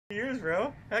Years,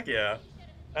 bro. Heck yeah.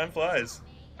 Time flies.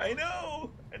 I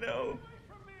know. I know.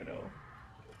 I know.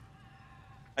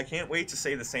 I can't wait to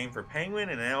say the same for Penguin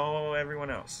and now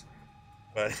everyone else.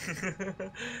 But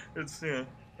it's yeah,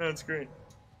 that's great.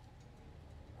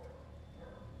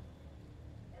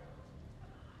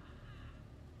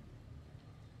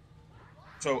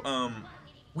 So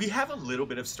we have a little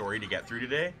bit of story to get through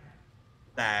today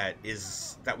that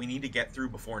we need to get through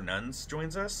before Nuns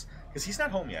joins us because he's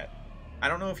not home yet. I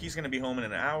don't know if he's going to be home in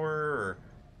an hour or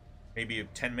maybe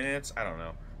 10 minutes. I don't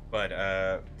know. But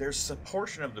there's a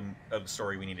portion of the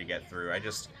story we need to get through. I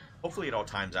just hopefully it all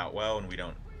times out well and we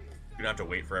don't have to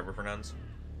wait forever for Nuns.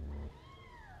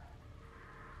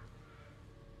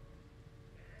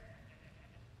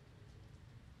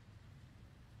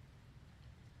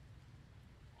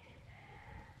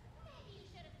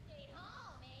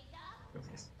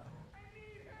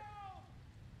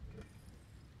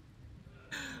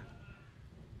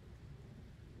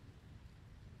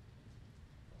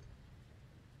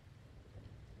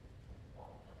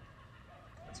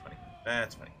 That's funny.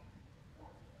 That's funny.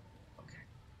 Okay.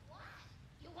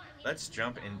 Let's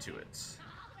jump into it.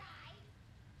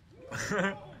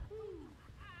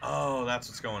 Oh, that's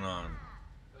what's going on.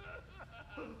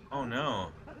 Oh no.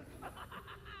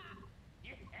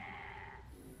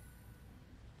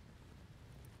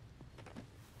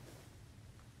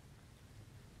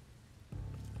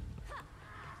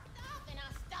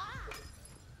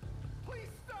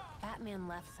 Batman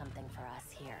left something for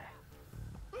us here.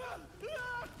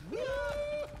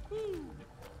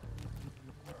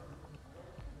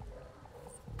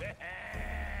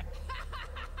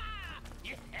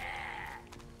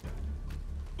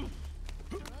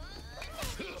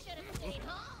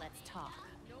 Let's talk.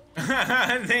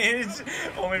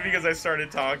 Only because I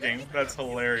started talking. That's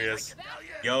hilarious.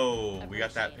 Yo, we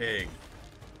got that pig.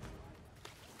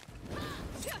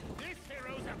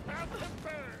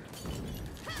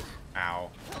 Ow.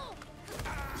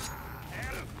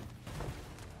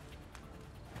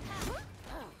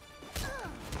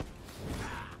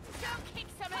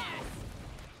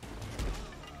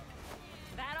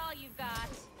 That all you got?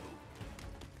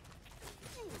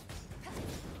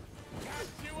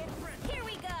 Here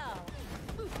we go.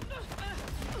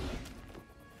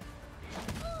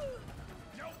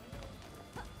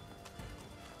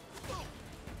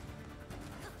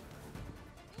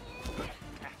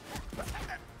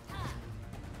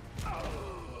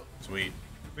 Sweet.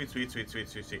 Sweet, sweet, sweet, sweet,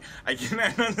 sweet, sweet. I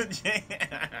cannot on the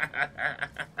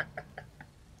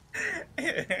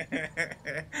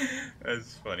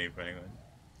That's funny, Penguin.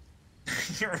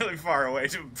 You're really far away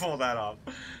to pull that off.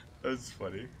 That's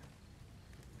funny.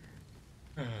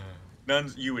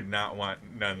 Nuns, you would not want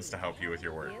Nuns to help you with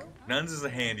your work. Nuns is a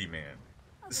handyman.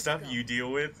 The stuff you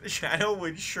deal with, Shadow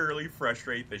would surely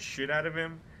frustrate the shit out of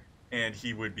him, and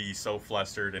he would be so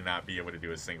flustered and not be able to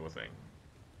do a single thing.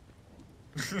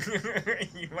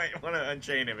 You might want to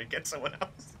unchain him and get someone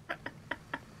else.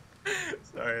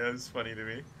 Sorry, that was funny to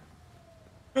me.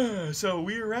 So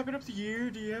we are wrapping up the year.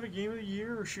 Do you have a game of the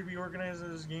year, or should we organize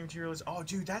this game tier list? Oh,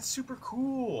 dude, that's super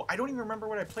cool. I don't even remember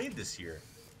what I played this year.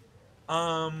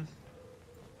 That's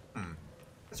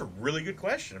a really good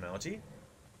question, Melody.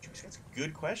 She's got some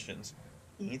good questions.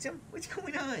 Handsome, what's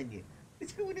going on?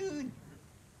 What's going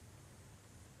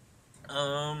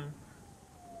on?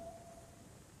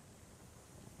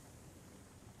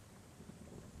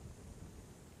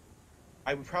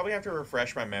 I would probably have to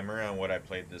refresh my memory on what I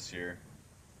played this year.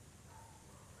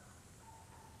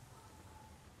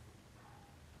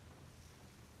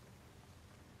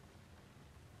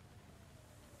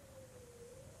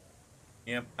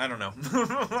 Yep, I don't know.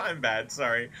 I'm bad,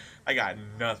 sorry. I got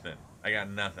nothing. I got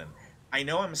nothing. I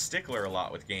know I'm a stickler a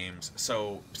lot with games,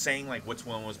 so saying like which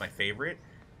one was my favorite,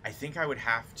 I think I would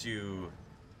have to...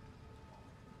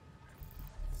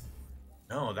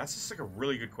 No, that's just like a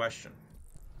really good question.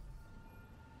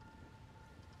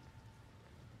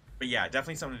 But yeah,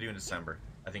 definitely something to do in December.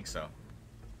 I think so.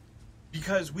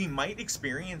 Because we might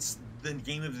experience the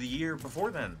game of the year before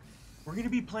then. We're going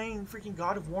to be playing freaking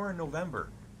God of War in November.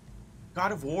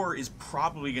 God of War is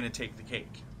probably going to take the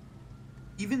cake.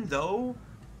 Even though,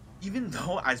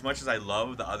 as much as I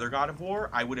love the other God of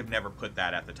War, I would have never put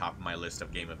that at the top of my list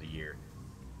of game of the year.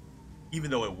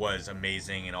 Even though it was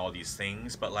amazing and all these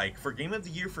things, but like for game of the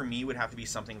year for me would have to be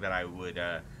something that I would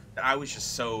that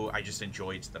I just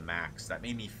enjoyed to the max, that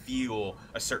made me feel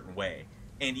a certain way.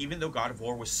 And even though God of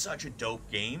War was such a dope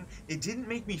game, it didn't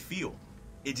make me feel.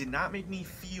 It did not make me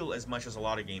feel as much as a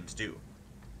lot of games do.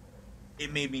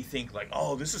 It made me think like,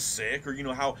 oh, this is sick, or you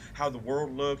know how the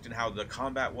world looked and how the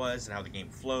combat was and how the game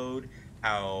flowed.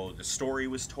 how the story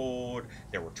was told.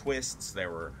 There were twists, there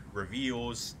were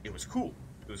reveals. It was cool.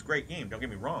 It was a great game, don't get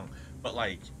me wrong. But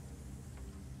like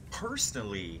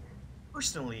personally,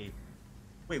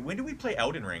 wait, when did we play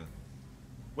Elden Ring?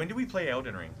 When did we play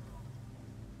Elden Ring?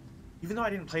 Even though I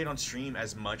didn't play it on stream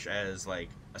as much as like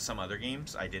some other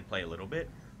games, I did play a little bit.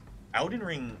 Elden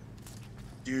Ring,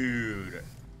 dude,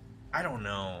 I don't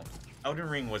know. Elden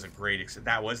Ring was a great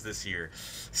that was this year.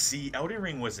 See, Elden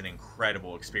Ring was an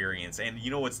incredible experience, and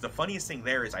you know what's the funniest thing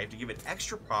there is I have to give it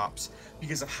extra props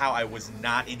because of how I was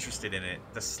not interested in it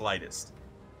the slightest.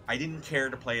 I didn't care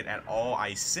to play it at all.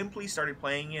 I simply started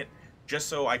playing it just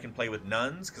so I can play with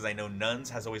Nuns, because I know Nuns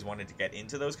has always wanted to get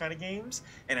into those kind of games,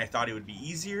 and I thought it would be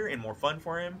easier and more fun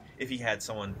for him if he had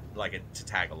someone like to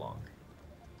tag along.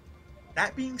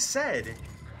 That being said,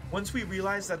 once we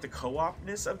realized that the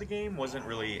co-opness of the game wasn't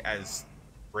really as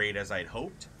great as I'd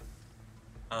hoped,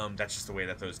 that's just the way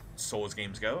that those Souls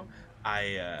games go,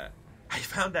 I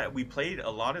found that we played a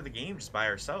lot of the games by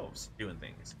ourselves, doing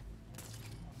things.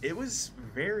 It was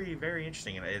very, very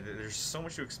interesting, and there's so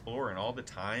much to explore, and all the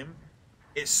time,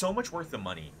 it's so much worth the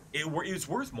money. It was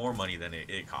worth more money than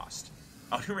it cost.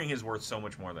 Elden Ring is worth so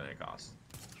much more than it cost.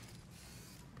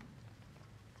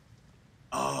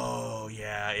 Oh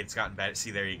yeah, it's gotten better.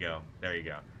 See, there you go. There you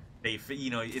go. They, you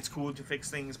know, it's cool to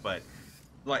fix things, but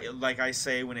like I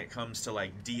say, when it comes to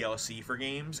like DLC for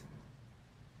games,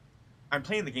 I'm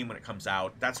playing the game when it comes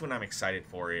out. That's when I'm excited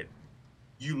for it.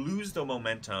 You lose the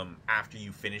momentum after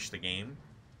you finish the game,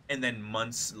 and then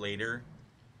months later,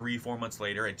 3-4 months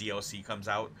later, a DLC comes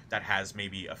out that has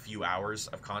maybe a few hours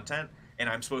of content, and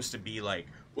I'm supposed to be like,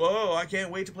 whoa, I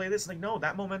can't wait to play this. Like, no,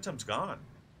 that momentum's gone.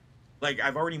 Like,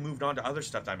 I've already moved on to other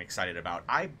stuff that I'm excited about.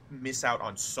 I miss out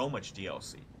on so much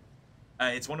DLC.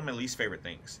 It's one of my least favorite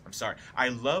things. I'm sorry. I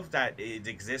love that it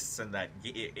exists and that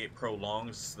it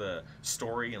prolongs the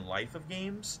story and life of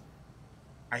games.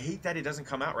 I hate that it doesn't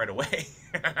come out right away.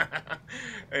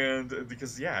 And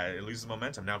because, yeah, it loses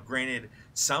momentum. Now, granted,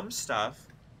 some stuff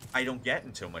I don't get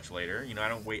until much later. You know,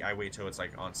 I wait till it's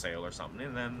like on sale or something,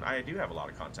 and then I do have a lot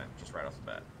of content just right off the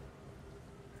bat.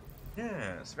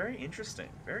 Yeah, it's very interesting.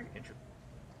 Very interesting.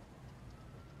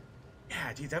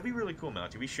 Yeah, dude, that'd be really cool,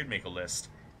 Melty. We should make a list.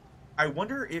 I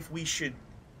wonder if we should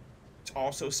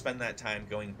also spend that time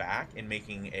going back and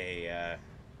making a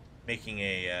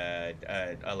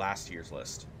last year's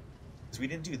list, because we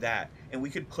didn't do that, and we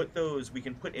could put those. We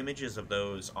can put images of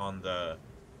those on the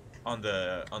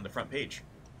front page,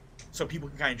 so people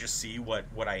can kind of just see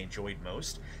what I enjoyed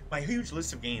most. My huge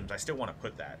list of games, I still want to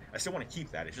put that. I still want to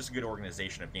keep that. It's just a good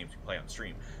organization of games we play on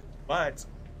stream. But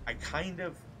I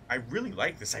really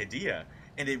like this idea,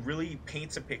 and it really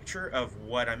paints a picture of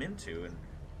what I'm into, and,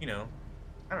 you know,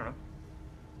 I don't know.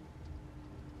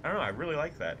 I really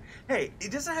like that. Hey,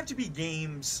 it doesn't have to be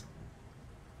games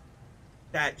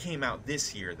that came out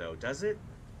this year, though, does it?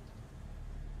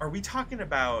 Are we talking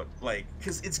about, like,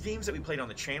 because it's games that we played on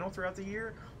the channel throughout the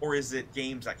year, or is it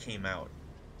games that came out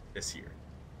this year?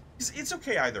 It's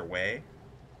okay either way.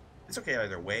 It's okay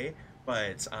either way,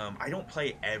 but I don't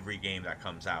play every game that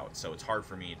comes out, so it's hard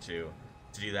for me to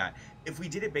do that. If we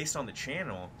did it based on the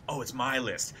channel, oh, it's my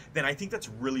list, then I think that's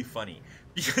really funny,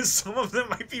 because some of them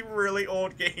might be really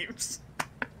old games.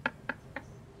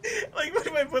 Like, what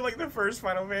if I put, like, the first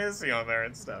Final Fantasy on there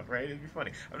and stuff, right? It'd be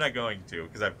funny. I'm not going to,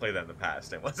 because I've played that in the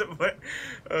past. It wasn't, but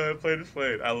played is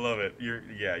played. I love it.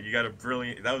 Yeah, you got a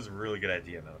brilliant, that was a really good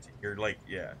idea, Melty. You're like,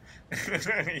 yeah.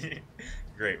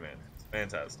 Great, man.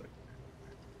 Fantastic.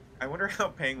 I wonder how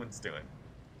Penguin's doing.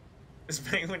 Is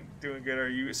Penguin doing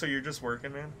good? So you're just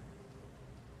working, man?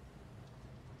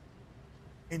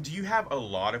 And do you have a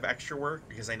lot of extra work?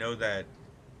 Because I know that,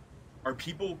 are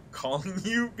people calling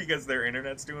you because their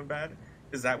internet's doing bad?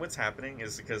 Is that what's happening?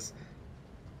 Is because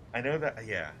I know that,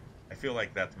 yeah, I feel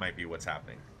like that might be what's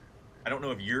happening. I don't know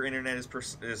if your internet is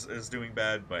doing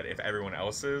bad, but if everyone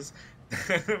else is,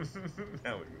 that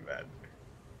would be bad.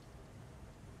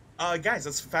 Guys,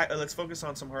 let's focus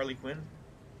on some Harley Quinn.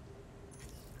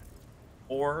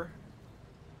 Or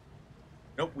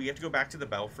nope, we have to go back to the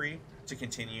Belfry to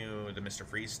continue the Mr.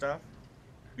 Freeze stuff.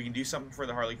 We can do something for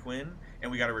the Harley Quinn, and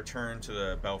we got to return to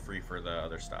the Belfry for the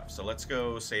other stuff. So let's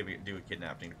go do a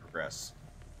kidnapping to progress.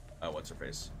 What's her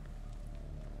face?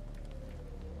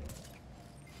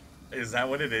 Is that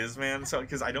what it is, man? So,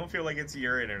 because I don't feel like it's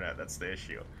your internet. That's the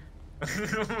issue.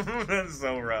 That's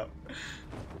so rough.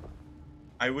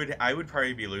 I would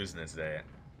probably be losing it today.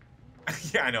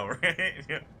 Yeah, I know,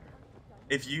 right?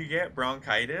 If you get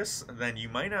bronchitis, then you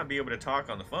might not be able to talk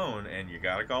on the phone, and you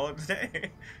gotta call it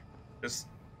today. Just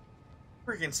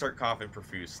freaking start coughing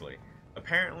profusely.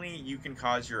 Apparently, you can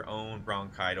cause your own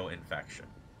bronchial infection.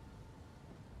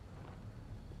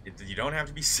 You don't have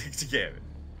to be sick to get it.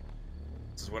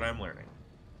 This is what I'm learning.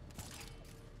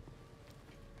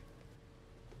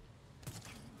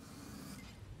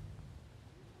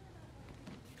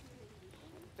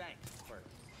 Thanks for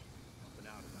helping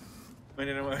out about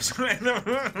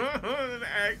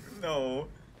it. No.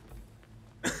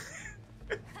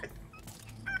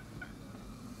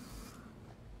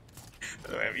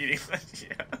 I'm eating lunch.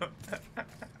 Yeah.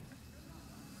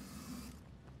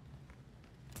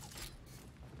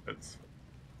 That's...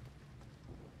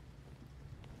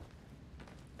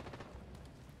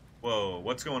 Whoa,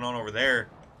 what's going on over there?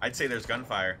 I'd say there's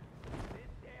gunfire.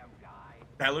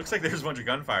 That looks like there's a bunch of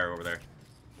gunfire over there.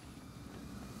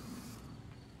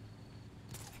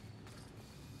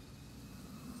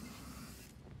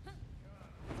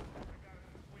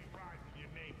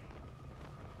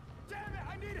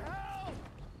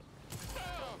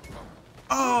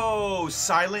 Oh,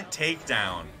 silent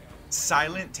takedown.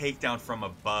 Silent takedown from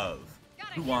above.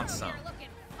 Who wants some?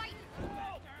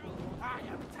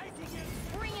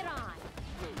 Bring it on.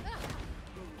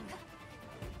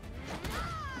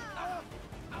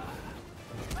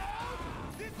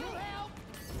 This will help.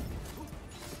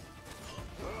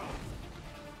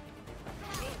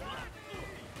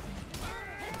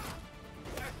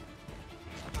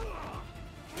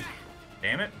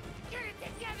 Damn it. Get it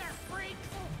together, freak.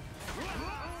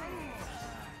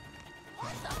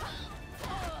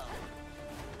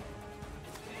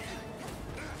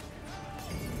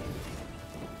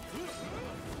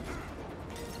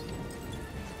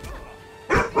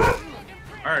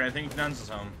 Alright, I think Nuns is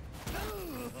home.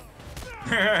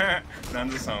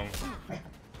 Nuns is home.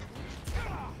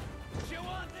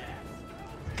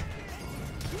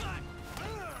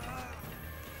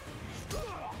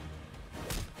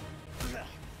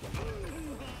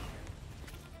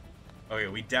 Okay,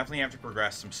 we definitely have to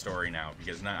progress some story now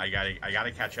because I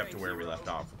gotta catch up to where we left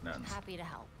off with Nuns. Happy to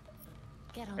help.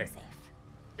 Get home Hey. safe.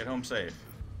 Get home safe.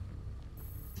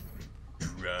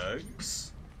 Drugs?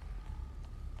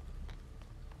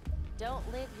 Don't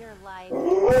live your life.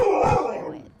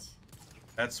 Do it.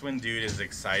 That's when dude is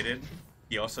excited.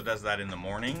 He also does that in the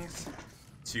mornings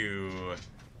to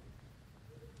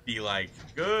be like,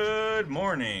 good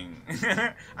morning.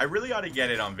 I really ought to get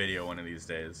it on video one of these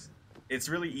days. It's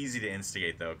really easy to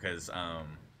instigate though, because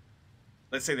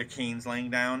let's say the Kane's laying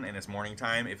down and it's morning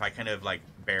time. If I kind of like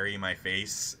bury my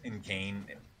face in Kane,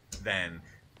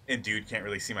 and dude can't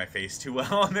really see my face too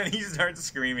well, and then he starts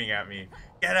screaming at me,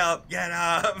 get up, get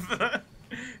up.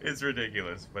 It's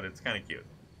ridiculous, but it's kind of cute.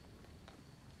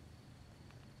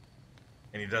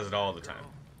 And he does it all the time.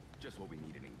 Just what we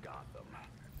needed in Gotham.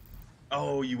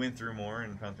 Oh, you went through more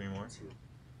and found 3 more?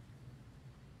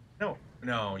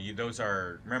 No, those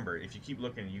are, remember, if you keep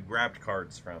looking, you grabbed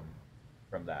cards from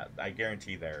that. I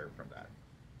guarantee they're from that.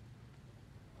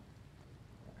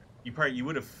 We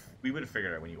would have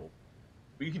figured out when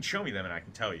you can show me them and I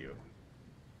can tell you.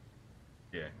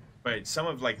 Yeah. But some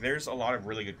of, like, there's a lot of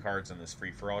really good cards in this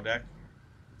free-for-all deck.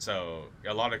 So,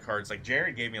 a lot of cards, like,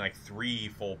 Jared gave me, like, 3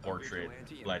 full portrait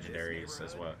legendaries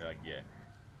as well. Like, yeah.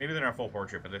 Maybe they're not full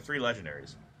portrait, but they're 3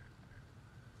 legendaries.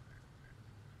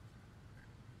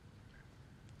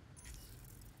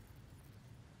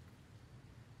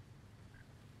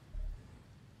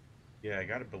 Yeah, I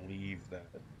gotta believe that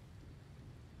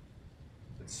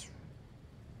it's...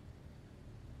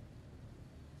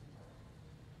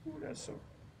 Ooh, that's so...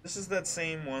 This is that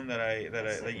same one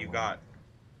that you got.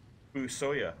 Ooh,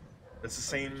 Soya. That's the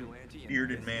same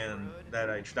bearded man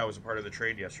that was a part of the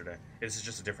trade yesterday. This is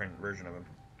just a different version of him.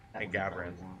 And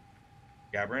Gabranth.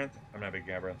 Gabranth? I'm not a big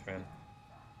Gabranth fan.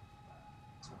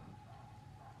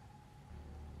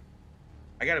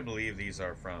 I gotta believe these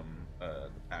are from the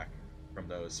pack, from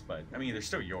those, but I mean they're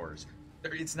still yours.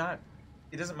 It's not.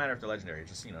 It doesn't matter if they're legendary.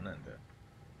 It's just, you know, nothing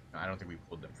to. I don't think we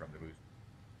pulled them from the booth.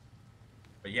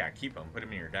 But yeah, keep them. Put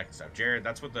them in your deck and stuff. Jared,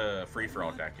 that's what the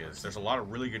free-for-all deck is. There's a lot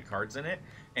of really good cards in it,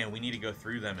 and we need to go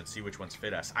through them and see which ones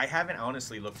fit us. I haven't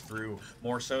honestly looked through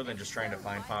more so than just trying to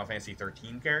find Final Fantasy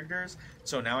 13 characters.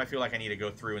 So now I feel like I need to go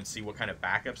through and see what kind of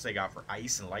backups they got for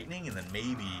Ice and Lightning, and then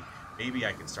maybe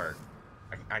I can start.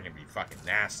 I can be fucking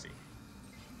nasty.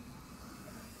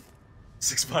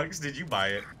 $6? Did you buy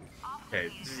it?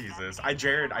 Okay, Jesus. I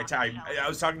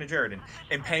was talking to Jared,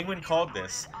 and Penguin called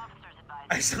this.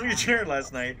 I was talking to Jared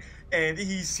last night, and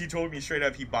he told me straight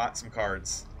up he bought some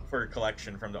cards for a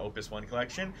collection from the Opus 1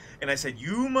 collection, and I said,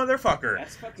 you motherfucker.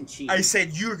 That's fucking cheap. I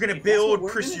said, you're gonna build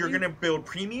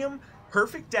premium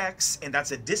perfect decks, and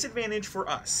that's a disadvantage for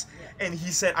us. Yeah. And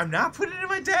he said, I'm not putting it in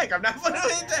my deck. I'm not putting it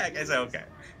in my deck. I said, okay.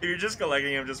 If you're just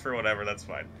collecting them just for whatever, that's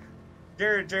fine.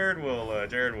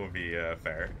 Jared will be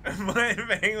fair. But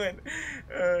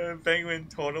Penguin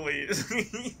totally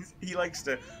he likes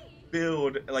to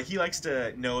build, like he likes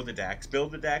to know the decks,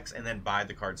 build the decks, and then buy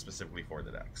the cards specifically for the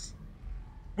decks,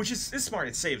 which is smart.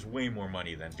 It saves way more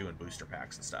money than doing booster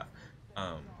packs and stuff.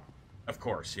 Of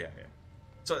course, yeah.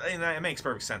 So and that makes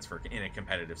perfect sense in a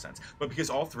competitive sense. But because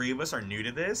all three of us are new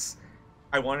to this,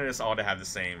 I wanted us all to have the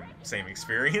same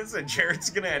experience, and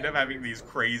Jared's gonna end up having these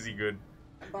crazy good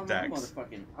decks. I'll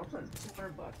put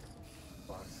 $200 bucks.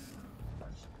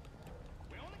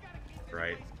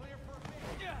 Right.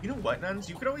 You know what, Nuns?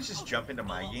 You could always just jump into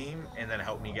my game and then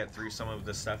help me get through some of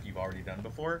the stuff you've already done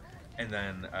before, and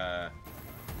then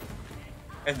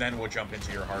we'll jump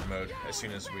into your hard mode as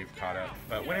soon as we've caught up.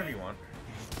 But whenever you want.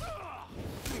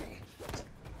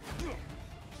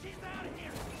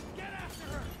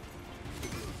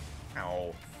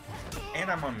 Ow. And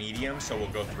I'm on medium, so we'll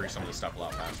go through some of the stuff a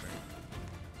lot faster.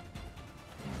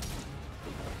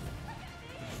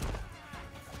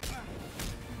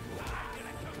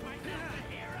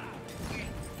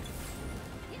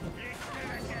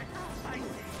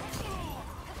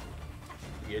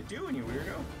 What are you doing, you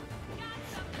weirdo?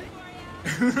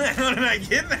 How did I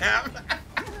kidnap?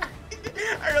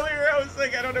 Earlier I was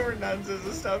like, I don't know where Nuns is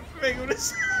and stuff. He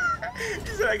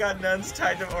said I got Nuns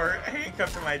tied to or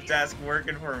handcuffed to my desk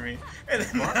working for me. And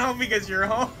then now because you're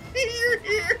home, you're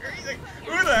here. He's like,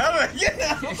 who the hell did I get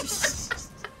now? Who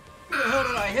the hell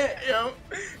did I hit? Yo,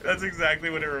 that's exactly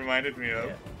what it reminded me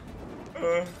of.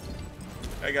 Yeah.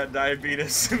 I got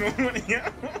diabetes. Yeah,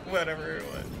 whatever it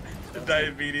was. The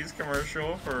diabetes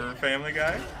commercial for Family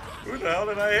Guy. Who the hell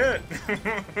did I hit?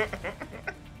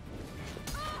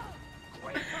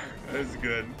 That was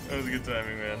good. That was good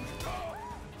timing, man.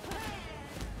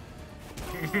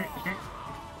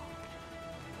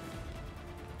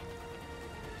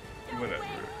 Whatever.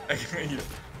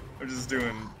 I'm just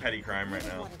doing petty crime right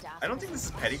now. I don't think this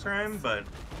is petty crime, but,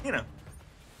 you know,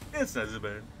 it's not as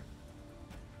bad.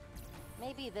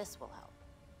 Maybe this will help.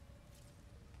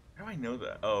 How do I know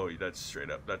that? Oh, that's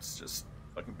straight up. That's just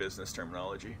fucking business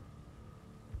terminology.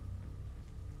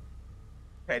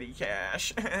 Petty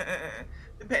cash.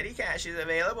 The petty cash is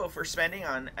available for spending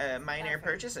on minor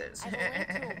purchases. I have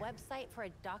a link to a website for a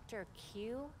Dr.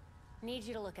 Q. Need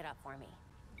you to look it up for me.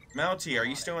 Melty, are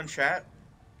you still in chat?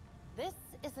 This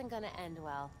isn't gonna end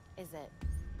well, is it?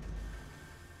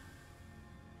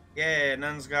 Yeah,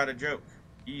 Nun's got a joke.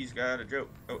 He's got a joke.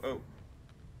 Oh.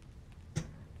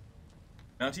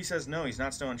 Melty says no, he's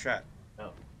not still in chat.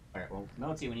 Oh. Alright, well,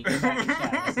 Melty, when you get back in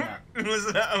chat, listen up.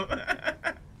 Listen up.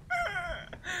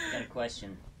 Got a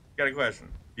question. Got a question.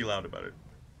 Be loud about it.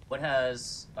 What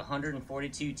has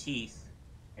 142 teeth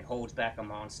and holds back a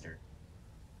monster?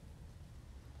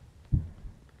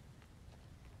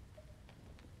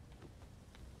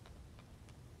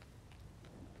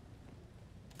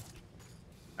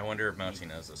 I wonder if Melty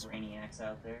knows this one. Brainiacs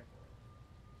out there.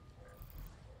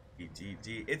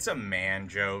 It's a man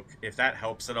joke. If that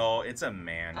helps at all, it's a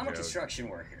man joke. I'm a construction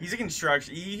worker. He's a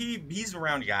construction. He's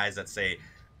around guys that say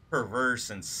perverse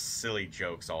and silly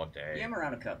jokes all day. Yeah, I'm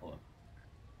around a couple of.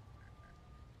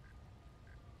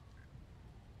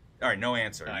 All right, no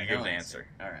answer. All right, you give the answer.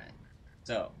 All right.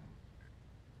 So,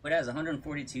 what has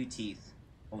 142 teeth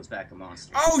holds back a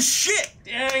monster? Oh shit!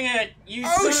 Dang it! You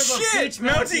oh son of a shit! bitch,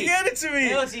 Melty, get it to me.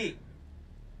 Melty.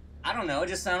 I don't know. It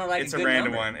just sounded like it's a good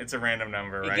random number. one. It's a random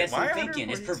number, right? It gets Why them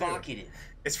thinking. It's 142? provocative.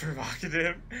 It's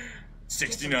provocative.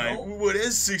 69. What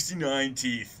is 69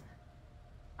 teeth?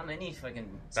 How many fucking?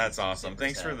 That's awesome.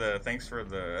 Thanks for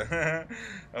the.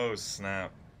 Oh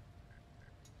snap.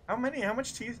 How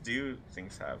much teeth do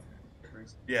things have?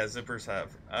 Zippers. Yeah, zippers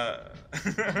have.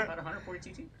 About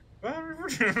 142 teeth. All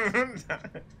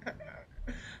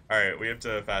right, we have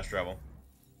to fast travel.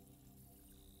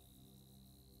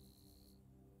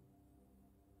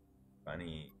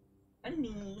 Funny.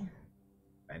 Funny.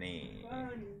 Funny.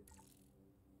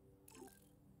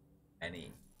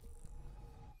 Funny.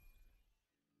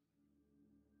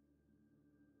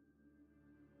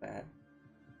 Bad.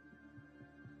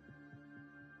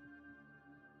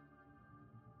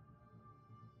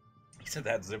 He said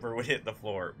that zipper would hit the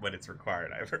floor when it's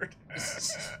required, I've heard.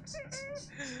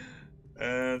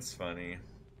 That's funny.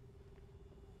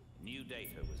 New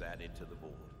data was added to the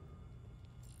board.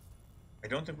 I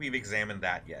don't think we've examined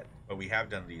that yet, but we have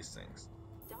done these things.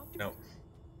 No.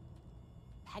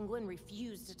 Penguin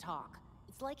refused to talk.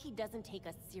 It's like he doesn't take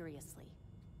us seriously.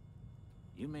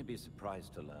 You may be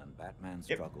surprised to learn Batman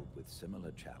struggled with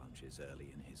similar challenges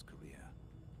early in his career.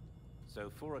 So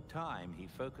for a time, he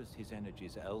focused his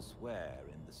energies elsewhere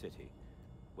in the city.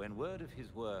 When word of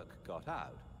his work got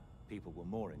out, people were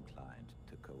more inclined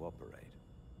to cooperate.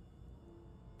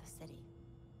 city.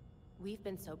 We've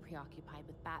been so preoccupied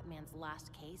with Batman's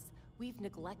last case, we've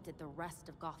neglected the rest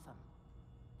of Gotham.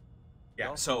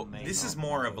 Yeah, so this is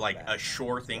more of like a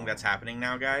sure thing that's happening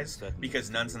now, guys, because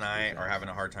Nuns and I are having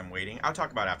a hard time waiting. I'll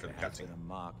talk about it after the There has cutscene. been a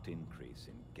marked increase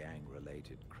in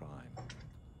gang-related crime.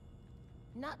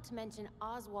 Not to mention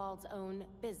Oswald's own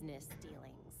business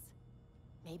dealings.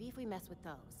 Maybe if we mess with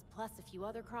those, plus a few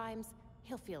other crimes,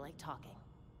 he'll feel like talking.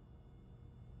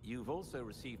 You've also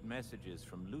received messages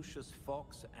from Lucius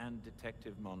Fox and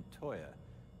Detective Montoya.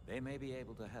 They may be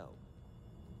able to help.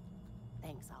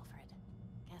 Thanks, Alfred.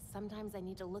 Guess sometimes I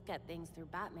need to look at things through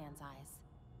Batman's eyes.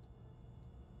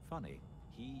 Funny,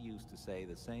 he used to say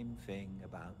the same thing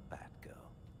about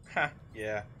Batgirl. Ha,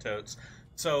 yeah, totes.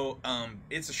 So,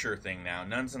 it's a sure thing now.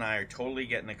 Nuns and I are totally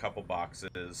getting a couple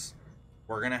boxes.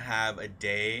 We're gonna have a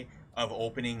day of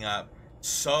opening up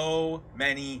so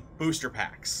many booster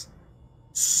packs.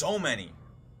 So many.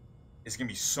 It's gonna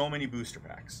be so many booster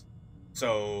packs.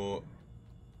 So,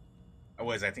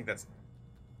 I think that's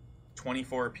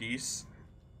 24 a piece,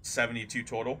 72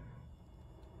 total.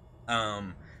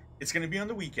 It's gonna be on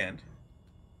the weekend.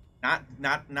 Not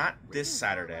this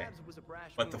Saturday,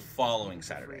 but the following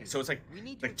Saturday. So it's like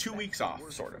 2 weeks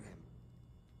off, sort of.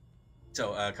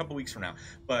 So a couple weeks from now.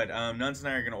 But Nuns and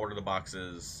I are gonna order the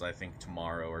boxes, I think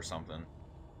tomorrow or something.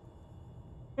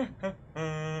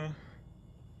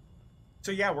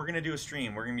 So yeah, we're gonna do a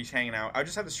stream. We're gonna be hanging out. I'll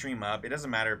just have the stream up. It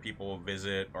doesn't matter if people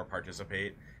visit or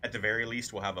participate. At the very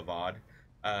least, we'll have a VOD.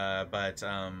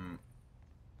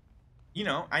 You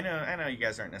know, I know you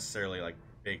guys aren't necessarily like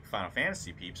big Final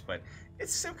Fantasy peeps, but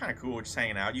it's still kind of cool just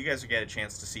hanging out. You guys will get a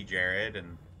chance to see Jared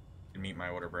and meet my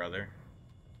older brother.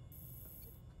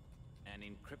 An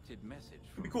encrypted message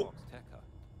from It'd be cool. Fox Tecker.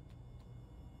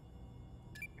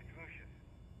 It's Lucius.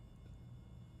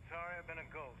 Sorry I've been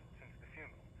a ghost since the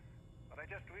funeral, but I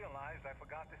just realized I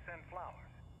forgot to send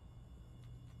flowers.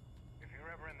 If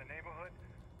you're ever in the neighborhood,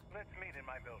 let's meet in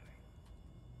my building.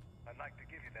 I'd like to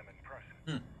give you them in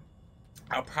person.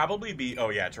 I'll probably be... Oh,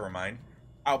 yeah, to remind.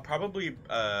 I'll probably...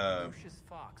 Lucius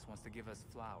Fox wants to give us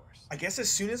flowers. I guess as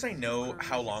soon as I know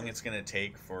how long it's going to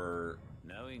take for...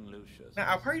 Knowing Lucius... Now,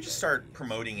 I'll probably just start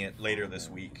promoting it later this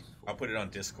week. I'll put it on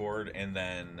Discord, and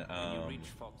then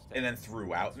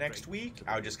throughout next week,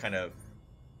 I'll just kind of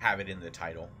have it in the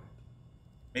title.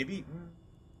 Maybe...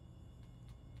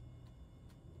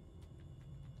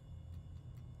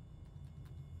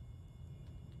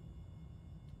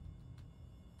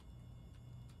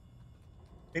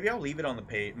 Maybe I'll leave it on the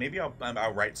page. Maybe I'll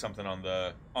write something on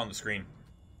the screen,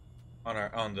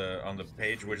 on the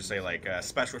page. We'll just say like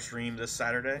special stream this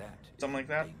Saturday, something like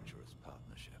that.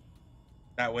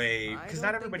 That way, because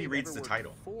not everybody reads the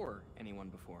title. For anyone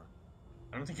before.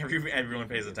 I don't think everyone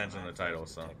pays attention to the title.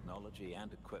 So Technology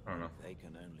and equipment they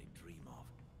can only dream of.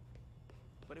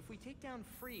 But if we take down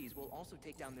Freeze, we'll also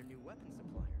take down their new weapon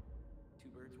supplier. 2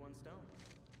 birds, 1 stone.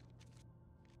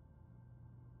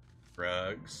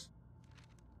 Drugs.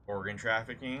 Organ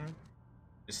trafficking,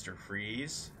 Mr.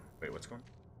 Freeze. Wait, what's going on?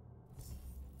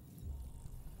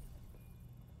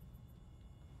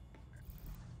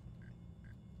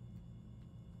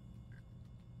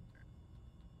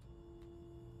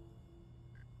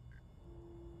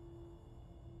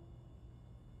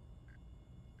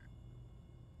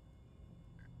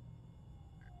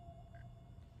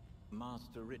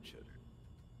 Master Richard.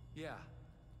 Yeah.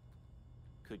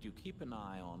 Could you keep an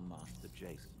eye on Master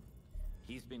Jason?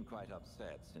 He's been quite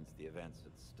upset since the events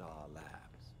at Star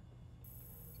Labs.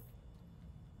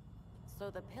 So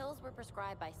the pills were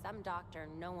prescribed by some doctor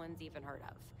no one's even heard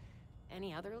of.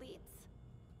 Any other leads?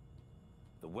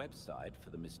 The website for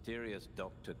the mysterious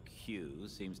Dr. Q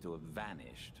seems to have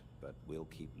vanished, but we'll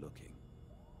keep looking.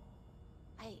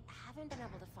 I haven't been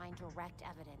able to find direct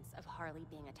evidence of Harley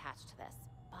being attached to this,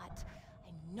 but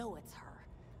I know it's her.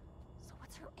 So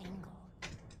what's her angle?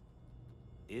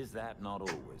 Is that not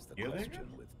always the question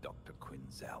with Dr.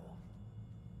 Quinzel?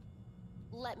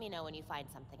 Let me know when you find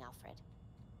something, Alfred.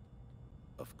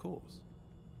 Of course.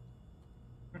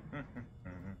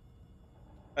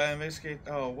 Investigate.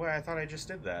 Oh, well, I thought I just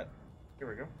did that. Here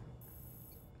we go.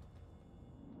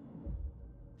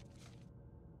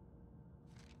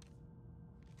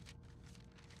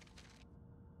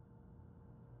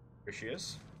 Here she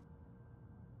is.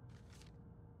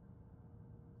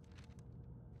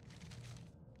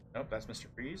 Nope, that's Mr.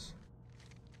 Freeze.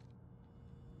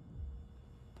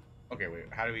 Okay, wait.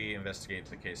 How do we investigate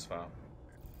the case file?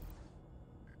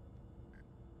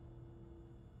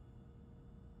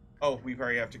 Oh, we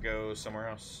probably have to go somewhere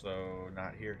else, so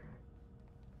not here.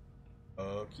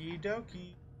 Okie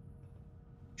dokie.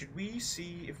 Should we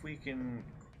see if we can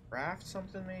craft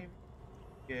something, maybe?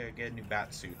 Yeah, get a new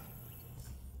bat suit.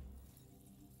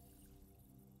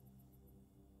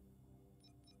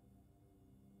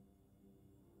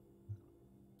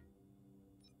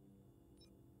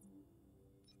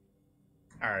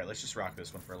 Alright, let's just rock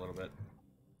this one for a little bit.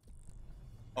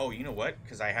 Oh, you know what?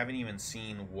 Because I haven't even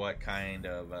seen what kind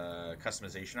of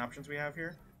customization options we have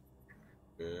here.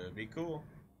 Could be cool.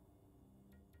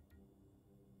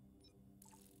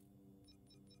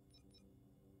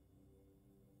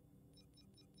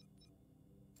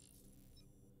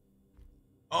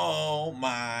 Oh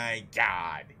my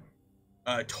god.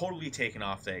 Totally taken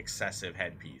off the excessive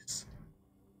headpiece.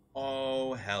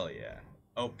 Oh, hell yeah.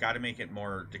 Oh, gotta make it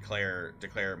more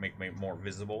make more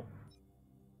visible.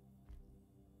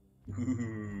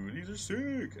 Ooh, these are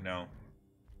sick. No.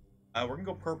 We're gonna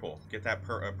go purple. Get that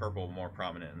purple more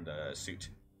prominent in the suit.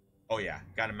 Oh yeah,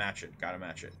 gotta match it. Gotta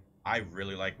match it. I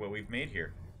really like what we've made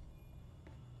here.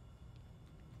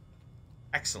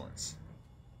 Excellence.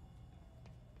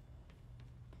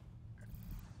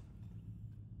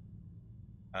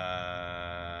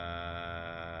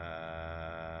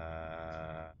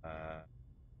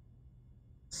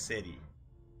 City.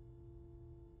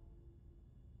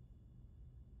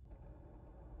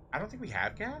 I don't think we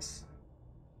have gas.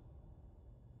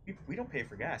 We don't pay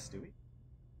for gas, do we?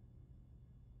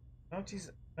 Mounty's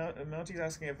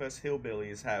asking if us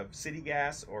hillbillies have city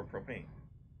gas or propane.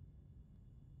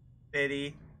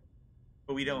 City,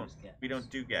 but we don't. We don't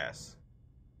do gas.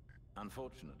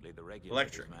 Unfortunately, the regulators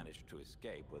Electric. managed to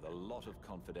escape with a lot of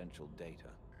confidential data.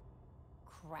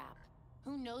 Crap.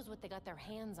 Who knows what they got their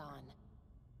hands on?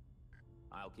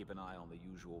 I'll keep an eye on the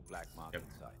usual black market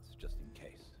sites, just in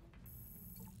case.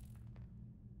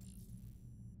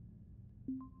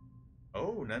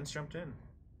 Oh, Nuns jumped in.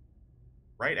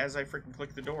 Right as I freaking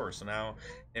clicked the door, so now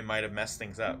it might have messed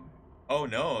things up. Oh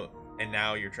no, and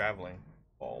now you're traveling.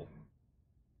 Ball.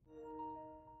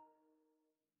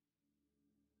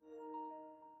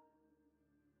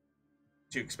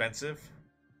 Too expensive?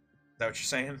 Is that what you're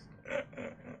saying?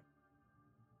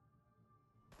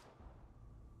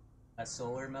 A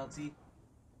solar melty?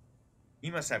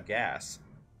 He must have gas.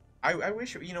 I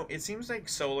wish, you know, it seems like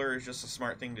solar is just a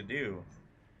smart thing to do.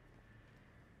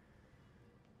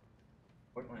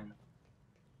 Portland.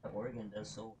 Oregon does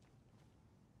solar.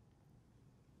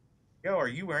 Yo, are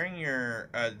you wearing your,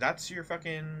 that's your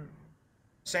fucking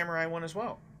samurai one as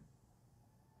well?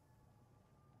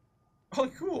 Oh,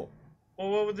 cool. Well,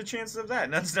 what were the chances of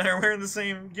that? Nuts and I are wearing the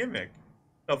same gimmick.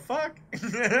 The fuck?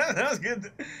 That was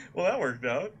good. Well, that worked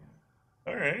out.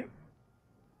 Alright.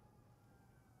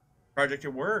 Project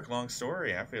at work, long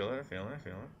story. I feel it, I feel it, I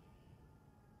feel it.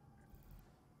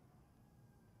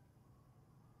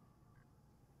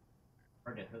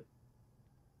 Hard to hook.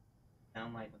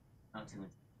 Sound like not too much.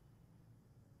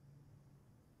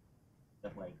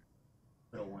 But like,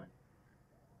 little one.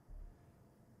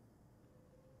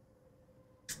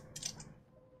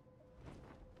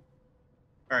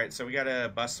 Alright, so we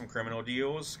gotta bust some criminal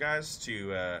deals, guys,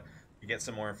 to get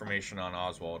some more information on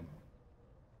Oswald.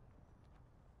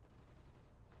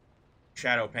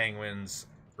 Shadow Penguin's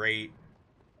great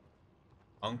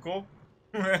uncle?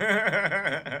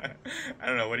 I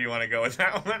don't know, what do you want to go with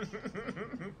that one?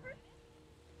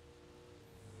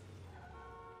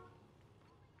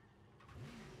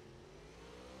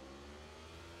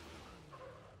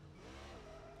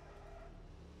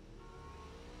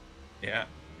 Yeah,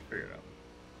 figure it out.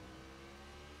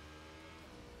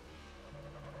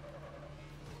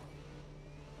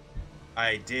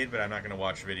 I did, but I'm not going to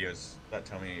watch videos that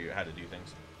tell me how to do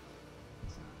things.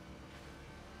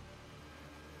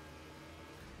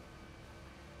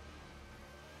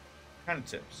 Kind of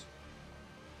tips.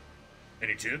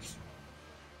 Any tips?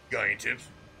 Got any tips?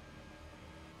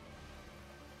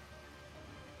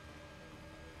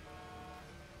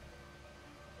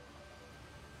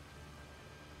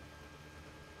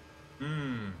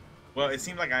 Well, it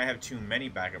seems like I have too many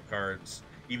backup cards,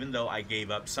 even though I gave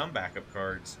up some backup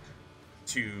cards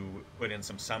to put in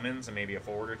some summons and maybe a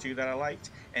forward or two that I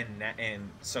liked, and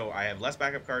so I have less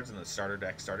backup cards than the starter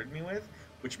deck started me with,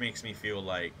 which makes me feel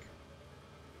like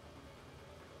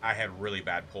I had really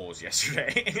bad pulls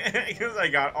yesterday because I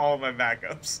got all my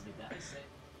backups.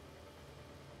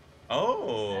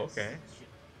 Oh, okay.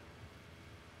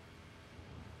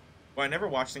 Well, I never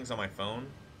watch things on my phone,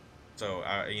 so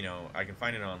you know, I can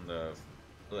find it on the,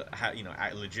 you know,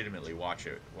 I legitimately watch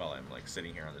it while I'm like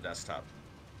sitting here on the desktop.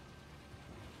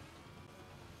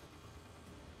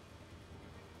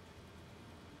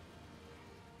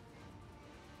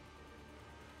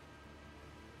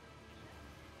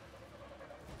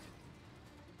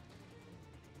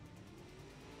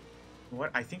 What?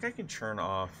 I think I can turn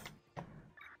off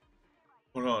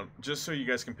Hold on, just so you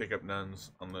guys can pick up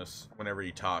Nuns on this whenever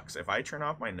he talks. If I turn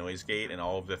off my noise gate and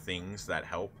all of the things that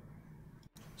help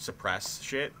suppress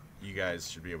shit, you guys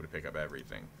should be able to pick up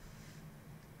everything.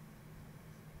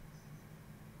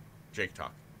 Jake,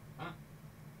 talk. Huh?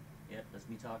 Yep, that's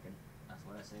me talking. That's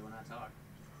what I say when I talk.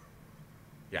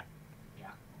 Yeah.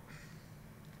 Yeah.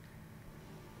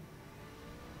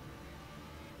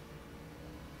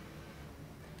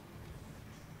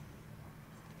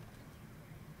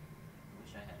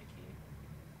 Wish I had a key.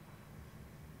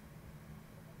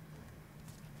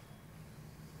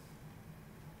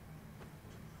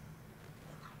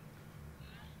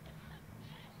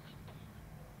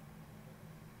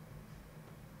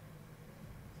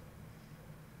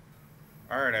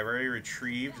 Alright, I've already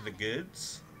retrieved the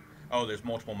goods. Oh, there's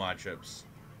multiple mod chips.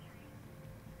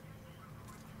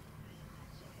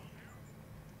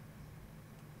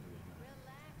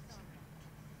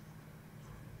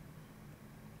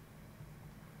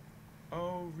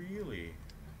 Oh, really?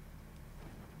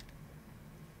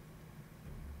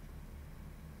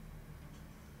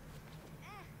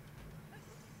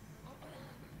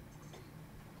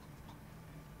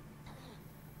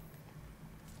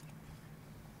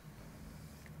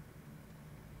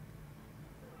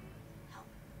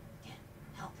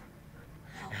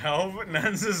 Help!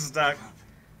 Nuns is stuck.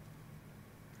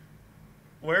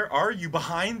 Where are you?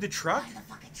 Behind the truck? Behind the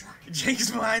fucking truck.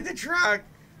 Jake's behind the truck.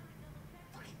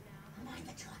 Fucking behind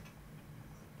the truck.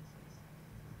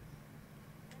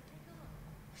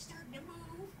 We're starting to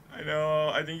move. I know.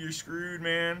 I think you're screwed,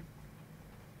 man.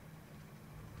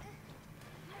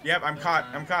 Yep, I'm caught.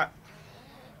 I'm caught.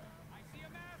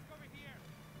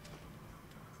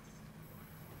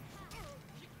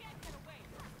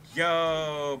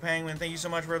 Yo, Penguin, thank you so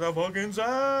much for the fucking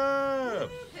sub.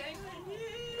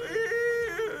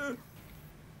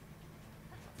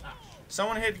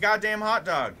 Someone hit goddamn hot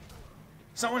dog.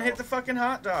 Someone hit the fucking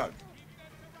hot dog.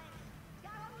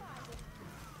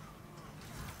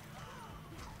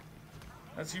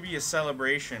 That's gonna be a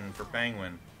celebration for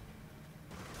Penguin.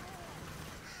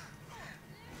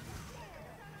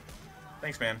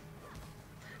 Thanks, man.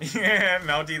 Yeah,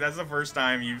 Melty, that's the first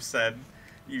time you've said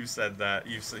that.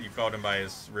 You called him by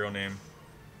his real name.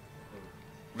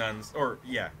 Nuns, or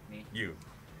yeah, Me? you.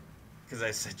 Because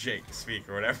I said Jake, speak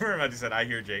or whatever. Melty said, I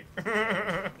hear Jake. Oh,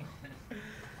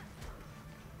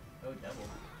 double.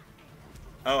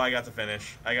 Oh, I got the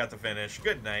finish. I got the finish.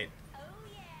 Good night.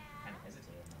 Kind of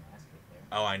hesitated on my last kick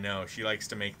there. Oh, I know. She likes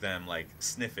to make them like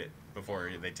sniff it before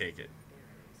they take it.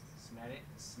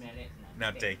 Smell it,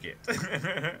 Now take it.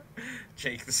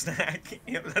 Jake the snack.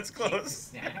 Yep, that's Jake the close.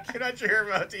 snack. You're not sure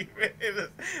about it. Is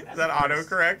that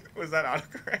autocorrect? Was that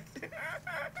autocorrect?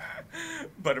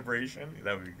 Buttibration?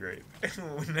 That would be great.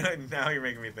 Now you're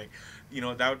making me think. You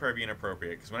know, that would probably be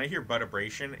inappropriate. Because when I hear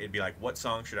buttibration, it'd be like, what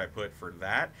song should I put for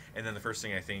that? And then the first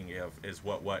thing I think of is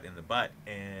what in the butt.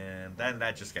 And then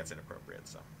that just gets inappropriate,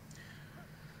 so.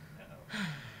 Uh-oh.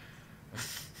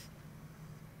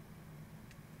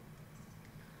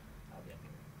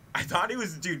 I thought it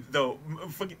was, dude, though,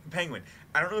 fucking Penguin.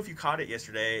 I don't know if you caught it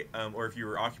yesterday, or if you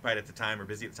were occupied at the time or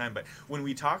busy at the time, but when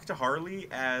we talked to Harley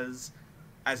as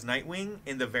Nightwing,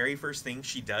 and the very first thing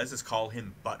she does is call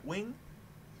him Buttwing,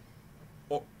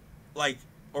 or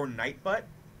Nightbutt.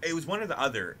 It was one or the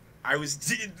other.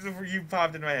 You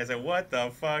popped in my head. I said, what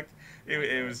the fuck?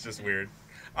 It was just weird.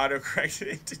 Autocorrected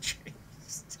into Jake.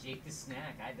 Jake the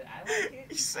snack. I like it.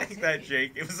 You saying that,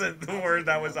 Jake? It was the word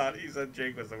that was on. He said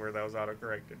Jake was the word that was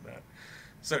autocorrected. That.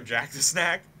 So Jack the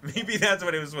snack. Maybe that's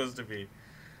what it was supposed to be.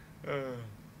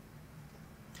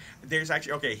 There's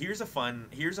actually okay. Here's a fun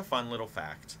little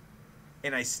fact,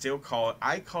 and I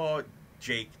call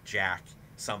Jake Jack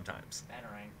sometimes.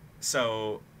 Batarang.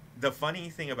 So the funny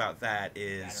thing about that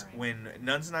is Batarang. when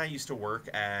Nuns and I used to work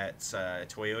at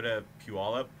Toyota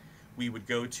Puyallup, we would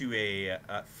go to a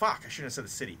fuck. I shouldn't have said the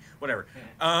city. Whatever.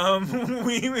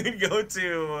 We would go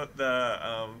to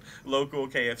the local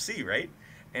KFC, right?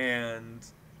 And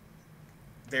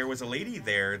there was a lady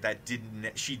there that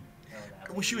didn't. She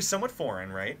was somewhat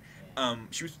foreign, right? Yeah.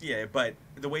 She was but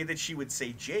the way that she would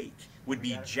say Jake would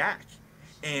be Jack,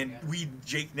 and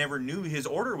Jake never knew his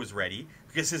order was ready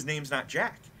because his name's not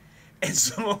Jack. And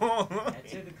so That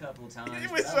took a couple times.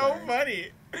 it was so funny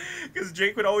because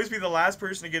Jake would always be the last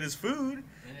person to get his food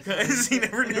because he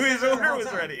never knew his order was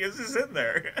ready. It was just in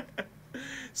there.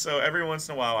 So every once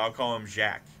in a while, I'll call him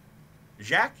Jack.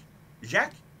 Jack.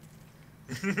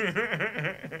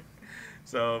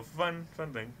 So fun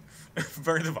thing.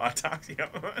 Burn the Botox,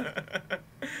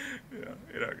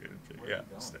 yeah,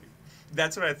 snake.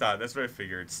 That's what I thought. That's what I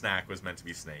figured. Snack was meant to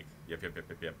be snake. Yep.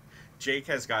 Jake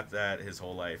has got that his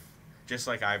whole life. Just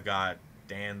like I've got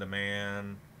Dan the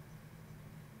Man,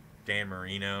 Dan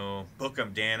Marino,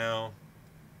 Bookem Dano.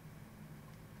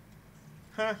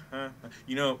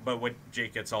 You know, but what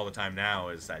Jake gets all the time now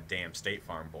is that damn State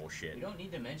Farm bullshit. We don't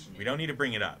need to mention it. We don't need to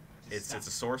bring it up. Just It's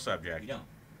a sore subject. We don't.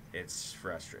 It's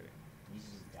frustrating. You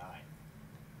just die.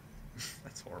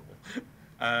 That's horrible.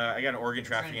 I got an organ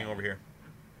trafficking over here.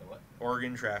 The what?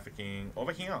 Organ trafficking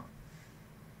over here.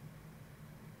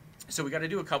 So we got to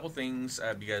do a couple things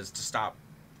because to stop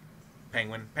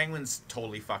Penguin. Penguin's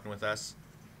totally fucking with us.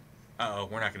 Uh-oh,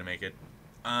 we're not going to make it.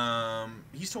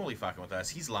 He's totally fucking with us.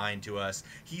 He's lying to us.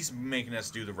 He's making us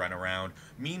do the runaround.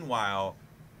 Meanwhile,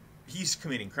 he's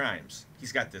committing crimes.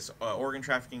 He's got this organ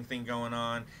trafficking thing going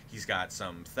on. He's got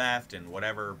some theft and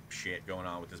whatever shit going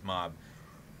on with his mob.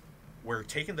 We're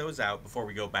taking those out before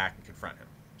we go back and confront him.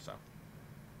 So,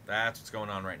 that's what's going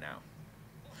on right now.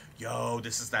 Yo,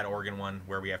 this is that organ one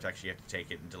where we have to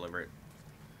take it and deliver it.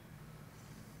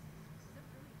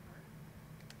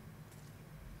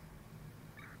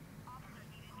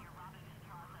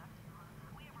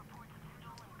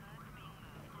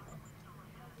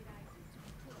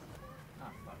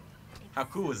 How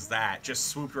cool is that? Just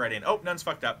swooped right in. Oh, none's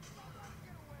fucked up.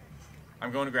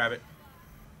 I'm going to grab it.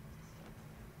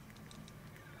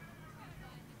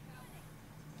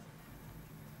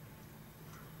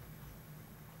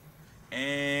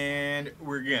 And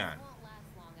we're gone. Won't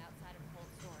last long outside of cold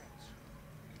storage.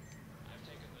 I've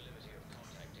taken the liberty of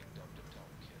contacting Dr.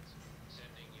 Tompkins,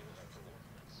 sending you her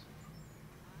coordinates.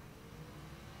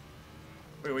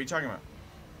 Wait, what are you talking about?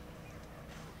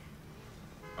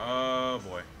 Oh,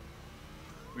 boy.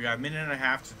 We got a minute and a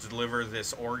half to deliver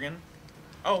this organ.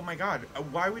 Oh, my God.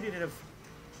 Why would it have...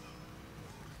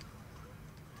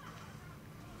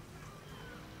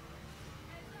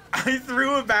 I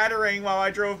threw a batarang while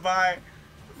I drove by.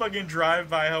 Fucking drive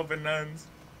by helping nuns.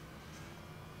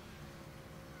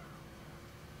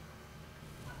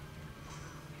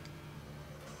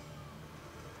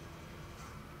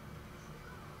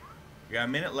 We got a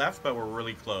minute left, but we're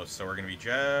really close, so we're gonna be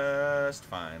just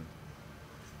fine.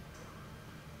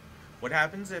 What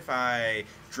happens if I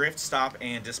drift, stop,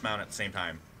 and dismount at the same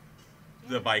time?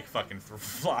 The bike fucking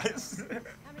flies. Come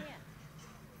in.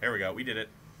 There we go. We did it.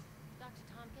 Dr.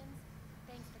 Tompkins,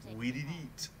 thanks for taking We the did call.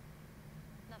 it.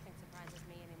 Nothing surprises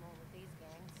me anymore with these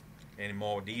gangs. Any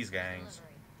more of these gangs?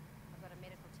 Delivery. I've got a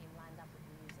medical team lined up with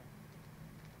the user.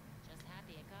 Just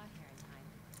happy it got here in time.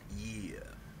 Yeah.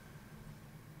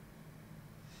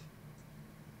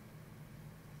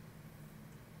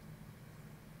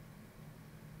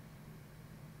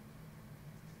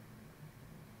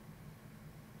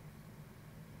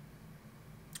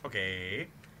 Okay,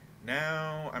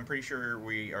 now I'm pretty sure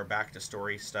we are back to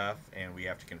story stuff and we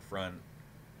have to confront...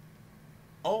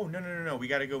 Oh, no, we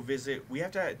gotta go visit... We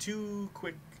have to have 2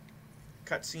 quick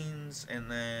cutscenes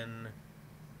and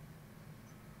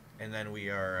then we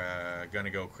are gonna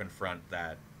go confront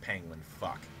that penguin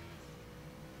fuck.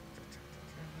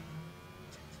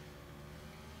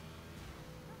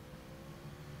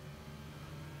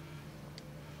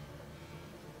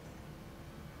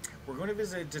 We're going to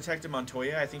visit Detective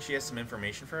Montoya. I think she has some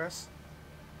information for us.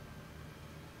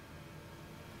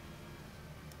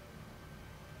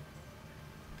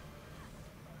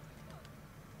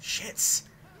 Shits!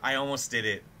 I almost did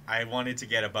it. I wanted to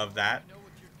get above that. Know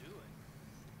what you're doing.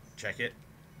 Check it.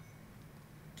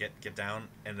 Get down,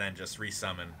 and then just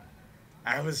resummon.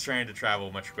 I was trying to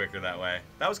travel much quicker that way.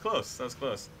 That was close. That was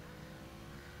close.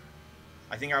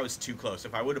 I think I was too close.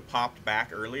 If I would have popped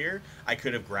back earlier, I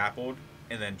could have grappled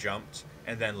and then jumped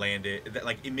and then landed.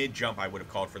 Like in mid-jump, I would have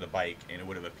called for the bike and it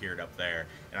would have appeared up there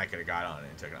and I could have got on it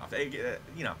and taken off.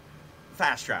 You know,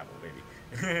 fast travel, baby.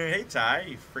 Hey, Ty,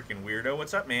 you freaking weirdo.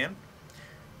 What's up, man?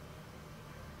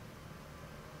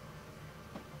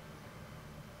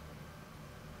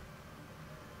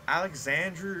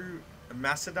 Alexandru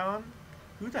Macedon?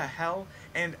 Who the hell?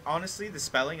 And honestly, the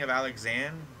spelling of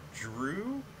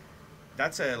Alexandru,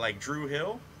 that's a, like, Drew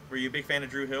Hill. Were you a big fan of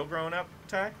Drew Hill growing up,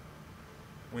 Ty?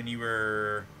 When you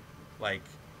were, like,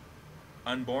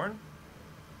 unborn?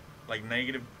 Like,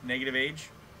 negative age?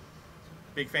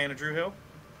 Big fan of Drew Hill?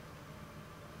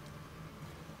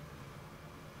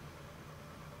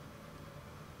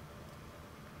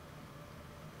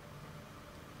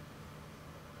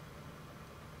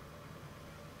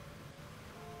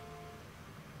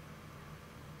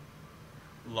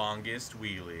 Longest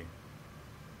wheelie.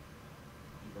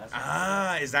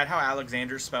 Ah, is that how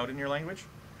Alexander's spelled in your language?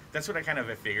 That's what I kind of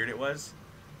figured it was.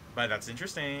 But that's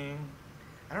interesting.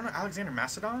 I don't know, Alexander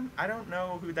Macedon? I don't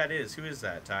know who that is. Who is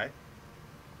that, Ty?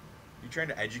 You trying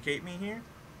to educate me here?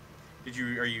 Did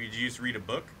you just read a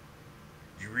book?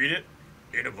 Did you read it?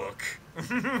 In a book.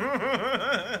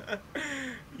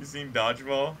 You seen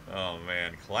Dodgeball? Oh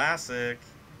man, classic.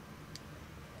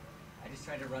 I just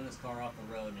tried to run this car off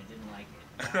the road and it didn't like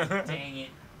it. God dang it.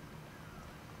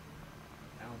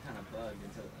 That one kind of bugged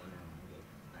until... Oh no, we're good.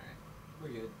 Alright, we're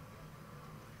good.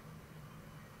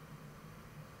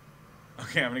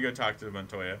 Okay, I'm gonna go talk to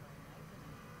Montoya.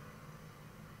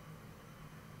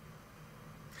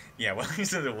 Yeah, well, he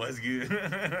said it was good.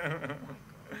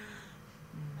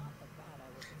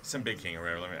 Some big king or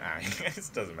whatever. It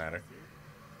doesn't matter.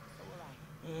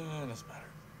 It doesn't matter.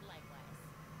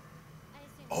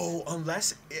 Oh,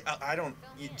 unless I don't.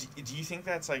 Do you think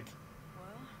that's like?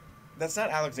 That's not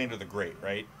Alexander the Great,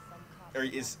 right? Or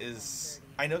is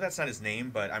I know that's not his name,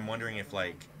 but I'm wondering if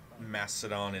like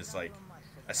Macedon is like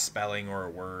a spelling or a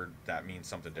word that means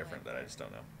something different that I just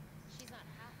don't know.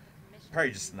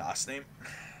 Probably just an last name.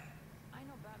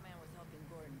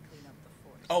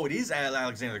 Oh, it is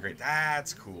Alexander the Great.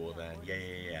 That's cool then.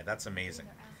 Yeah. That's amazing.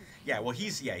 Yeah, well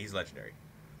he's legendary.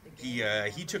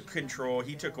 He took control.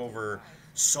 He took over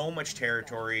so much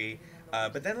territory,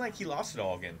 but then like he lost it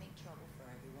all again.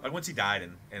 Like once he died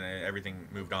and everything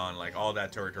moved on, like all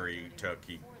that territory he took,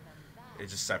 it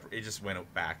just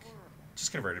went back,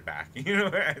 just converted back. You know,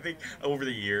 I think over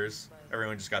the years,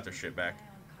 everyone just got their shit back.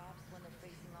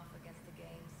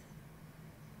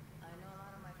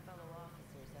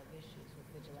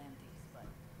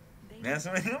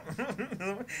 Doesn't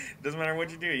matter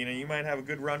what you do. You know, you might have a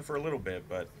good run for a little bit,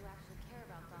 but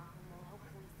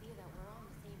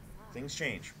things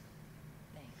change.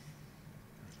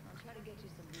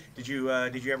 Did you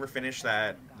ever finish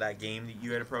that game that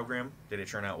you had a program? Did it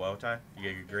turn out well, Ty? You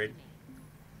get a good grade?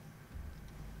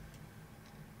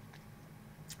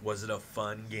 Was it a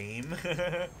fun game?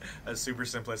 A super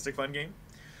simplistic fun game?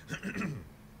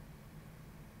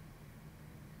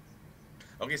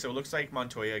 Okay, so it looks like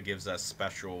Montoya gives us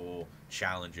special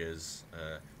challenges,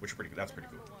 which are pretty good. That's pretty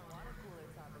cool.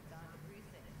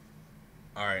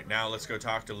 All right, now let's go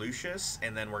talk to Lucius,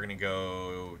 and then we're gonna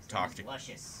go talk to.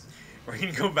 Luscious. We're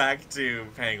gonna go back to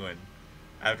Penguin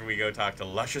after we go talk to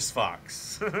Luscious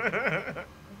Fox.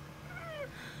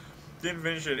 Didn't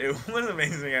finish it. It was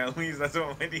amazing. At least that's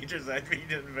what my teacher said. He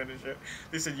didn't finish it.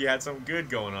 They said you had something good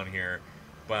going on here,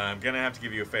 but I'm gonna have to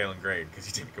give you a failing grade because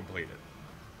you didn't complete it.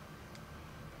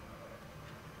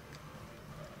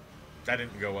 That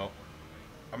didn't go well.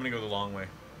 I'm gonna go the long way.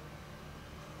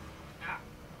 Ah.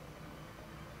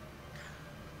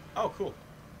 Oh, cool.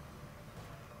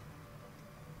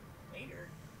 Later.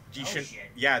 You Oh, should. shit.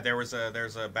 Yeah, there's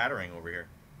a battering over here.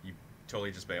 You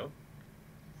totally just bailed.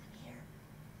 Here.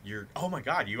 You're. Oh my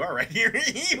God, you are right here.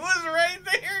 He was right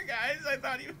there, guys. I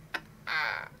thought he.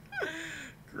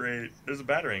 Great. There's a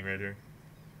battering right here.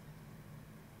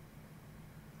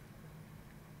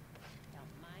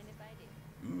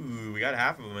 Ooh, we got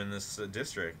half of them in this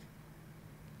district.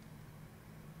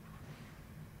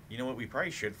 You know what? We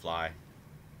probably should fly.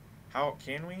 How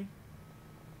can we?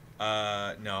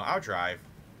 No, I'll drive.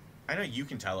 I know you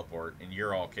can teleport, and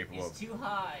you're all capable It's too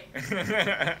high.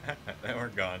 Then we're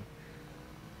gone.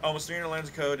 Almost 300 lines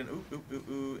of code,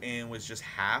 and and was just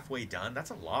halfway done. That's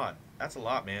a lot. That's a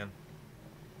lot, man.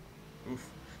 Oof.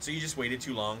 So you just waited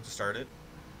too long to start it?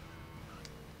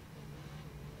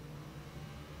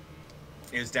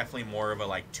 It was definitely more of a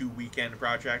like 2-weekend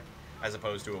project as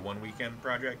opposed to a 1-weekend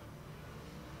project.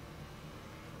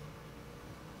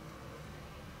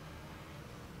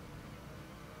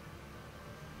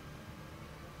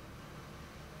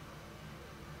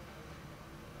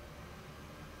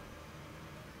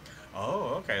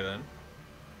 Oh, okay then.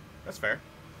 That's fair.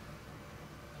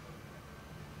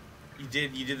 You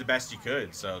did the best you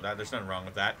could, so there's nothing wrong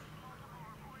with that.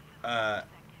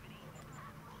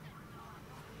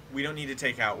 We don't need to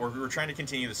take out. We're trying to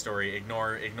continue the story.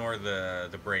 Ignore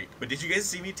the break. But did you guys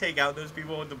see me take out those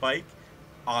people with the bike?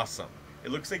 Awesome.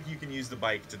 It looks like you can use the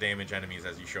bike to damage enemies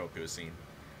as you show up to a scene.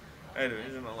 I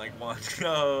don't like one.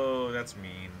 Oh, that's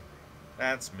mean.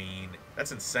 That's mean.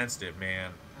 That's insensitive,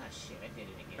 man. Ah, shit, I did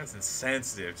it again. That's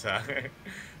insensitive, Ty.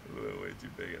 A little way too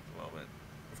big at the moment.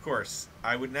 Of course,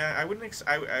 I would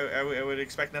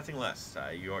expect nothing less,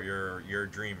 Ty. You're a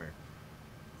dreamer.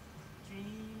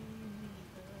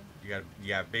 You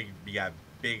got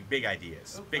big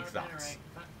ideas, Oh, big thoughts,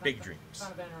 big dreams.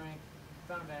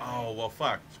 Found a banner. Oh well,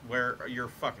 fuck. You're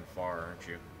fucking far, aren't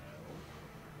you?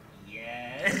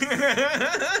 Yes.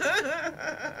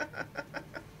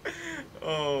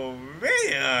 Oh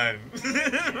man.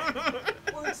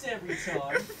 Works every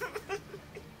time.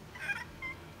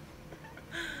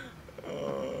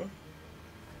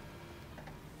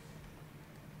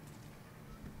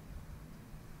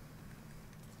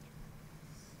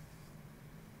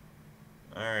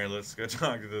 Alright, let's go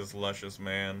talk to this luscious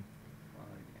man. Well,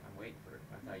 I'm waiting for it.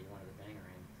 I thought you wanted the banger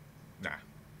in. Nah.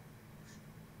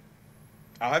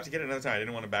 I'll have to get it another time. I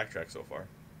didn't want to backtrack so far.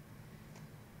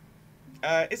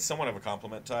 It's somewhat of a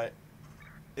compliment, Ty.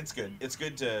 It's good. It's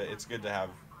good to have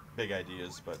big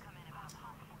ideas, but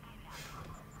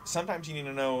sometimes you need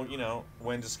to know, you know,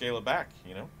 when to scale it back,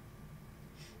 you know?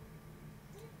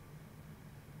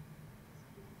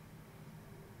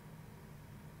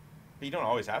 But you don't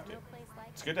always have to.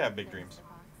 It's good to have big dreams.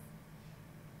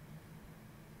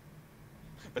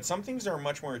 But some things are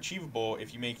much more achievable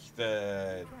if you make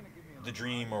the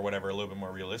dream or whatever a little bit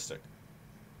more realistic.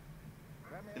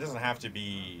 It doesn't have to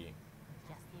be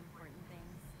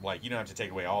like, you don't have to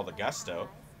take away all the gusto,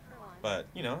 but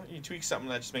you know, you tweak something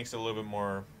that just makes it a little bit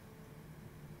more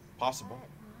possible.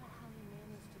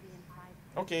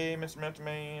 Okay, Mr. Mental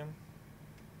Man.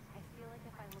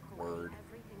 Word.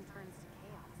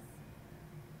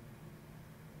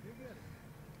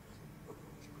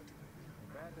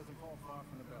 Bad doesn't fall far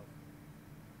from the belt.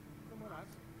 From what I've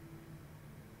seen.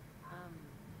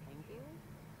 Thank you?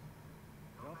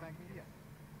 Don't thank me yet.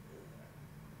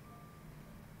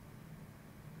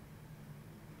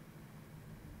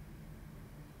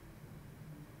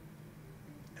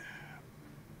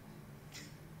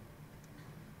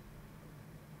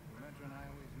 Metro and I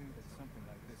always knew that something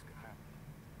like this could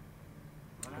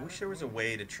happen. I wish there was a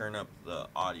way to turn up the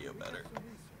audio better.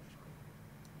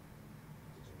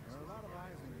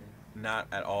 Not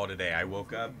at all today. I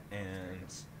woke up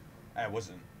and I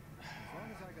wasn't.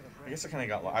 I guess I kind of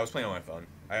got lost. I was playing on my phone.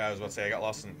 I was about to say I got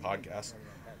lost in the podcast.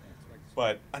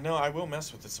 But I know I will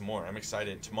mess with it some more. I'm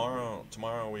excited. Tomorrow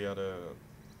we oughta,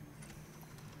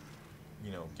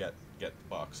 you know, get the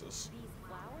boxes.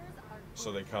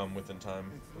 So they come within time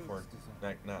before,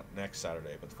 not next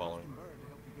Saturday, but the following.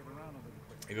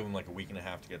 I give them like a week and a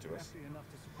half to get to us.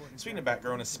 Speaking of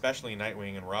Batgirl, and especially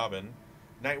Nightwing and Robin,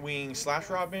 Nightwing /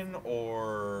 Robin,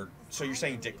 or so you're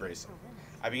saying Dick Grayson?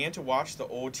 I began to watch the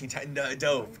old Teen Titans.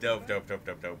 Dope.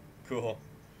 Cool.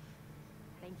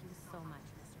 Thank you so much,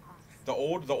 Mr. Fox. The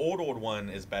old one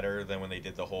is better than when they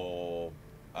did the whole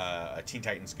Teen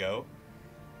Titans Go,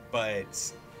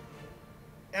 but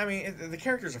I mean the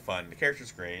characters are fun. The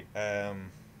characters are great.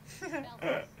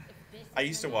 I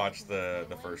used to watch the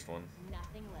first one,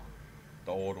 Nothing will.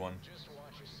 the old one. Just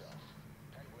watch yourself.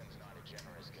 Penguin's not a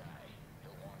generous guy.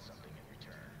 He'll want something in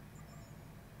return.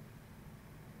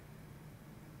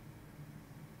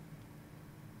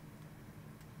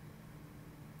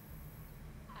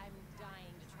 I'm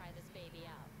dying to try this baby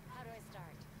out. How do I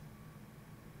start?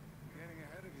 Getting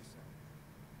ahead of yourself.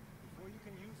 Before you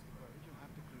can use the bird, you'll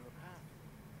have to clear a path.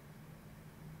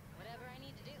 Whatever I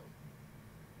need to do.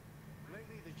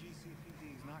 Lately, the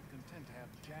GCPD is not content to have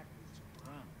the jackboots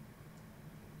around.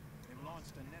 They've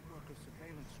launched a network of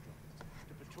surveillance drones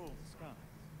to patrol the skies.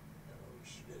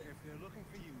 If they're looking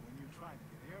for you when you try to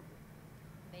get airborne,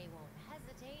 They won't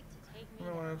hesitate to take me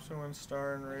No down. episode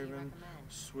Star and What do you Raven recommend?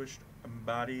 switched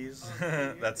bodies.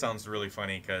 That sounds really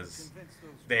funny because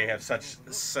they have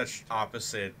such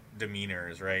opposite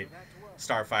demeanors, right?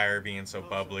 Starfire being so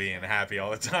bubbly and happy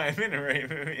all the time, and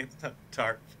Raven being so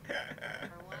dark.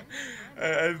 I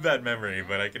have bad memory,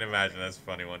 but I can imagine that's a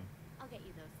funny one. I'll get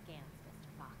you those scans,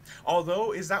 Mr. Fox.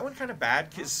 Although, is that one kind of bad?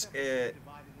 Because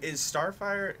is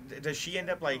Starfire, does she end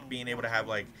up like being able to have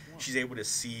like, she's able to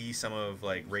see some of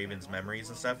like Raven's memories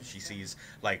and stuff? She sees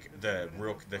like the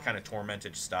kind of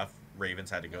tormented stuff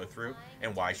Raven's had to go through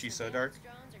and why she's so dark?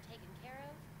 Drones are taken care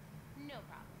of? No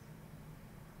problem.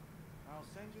 I'll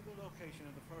send you the location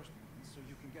of the first one so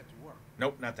you can get to work.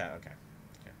 Nope, not that. Okay.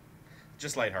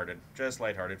 Just lighthearted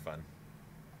fun.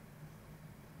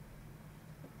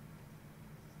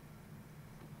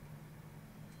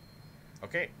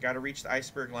 Okay, gotta reach the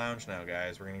Iceberg Lounge now,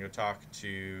 guys. We're gonna go talk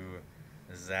to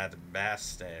that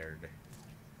bastard.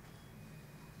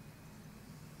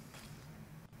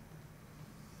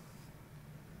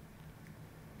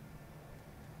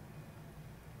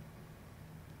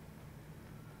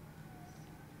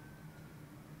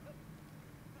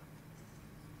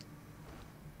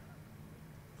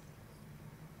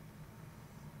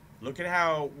 Look at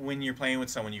how, when you're playing with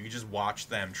someone, you can just watch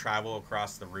them travel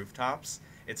across the rooftops.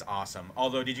 It's awesome.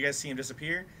 Although, did you guys see him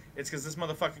disappear? It's because this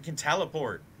motherfucker can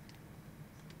teleport.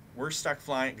 We're stuck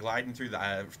gliding through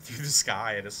the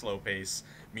sky at a slow pace.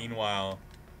 Meanwhile,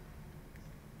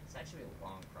 It's actually a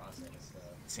long process. it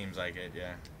seems like it,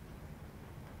 yeah.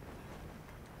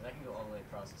 'Cause I can go all the way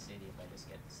across the city if I just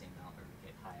get the same mount or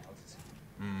get high altitude.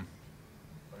 Hmm.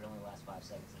 But it only lasts 5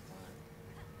 seconds at a time.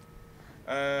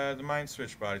 The mind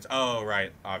switch bodies. Oh,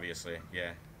 right. Obviously,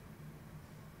 yeah.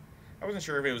 I wasn't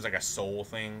sure if it was like a soul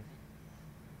thing.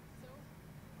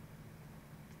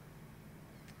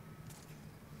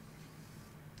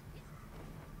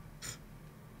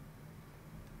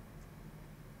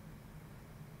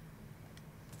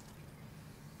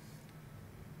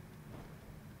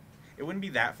 it wouldn't be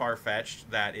that far-fetched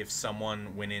that if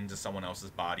someone went into someone else's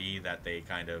body that they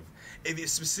kind of, if it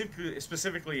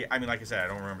specifically, I mean, like I said, I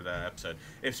don't remember the episode,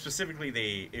 if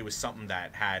specifically it was something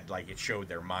that had, like, it showed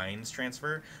their minds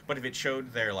transfer, but if it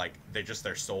showed their, like,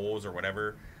 their souls or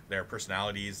whatever, their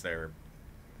personalities, their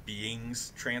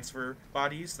beings transfer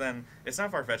bodies, then it's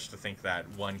not far-fetched to think that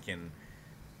one can,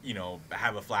 you know,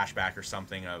 have a flashback or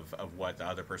something of what the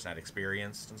other person had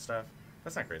experienced and stuff.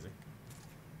 That's not crazy.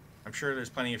 I'm sure there's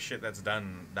plenty of shit that's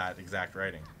done that exact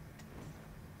writing.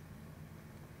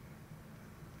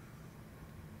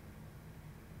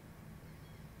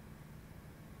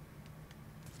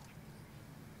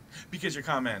 Because your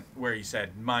comment where you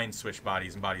said minds switch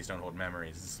bodies and bodies don't hold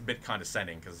memories is a bit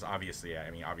condescending, because obviously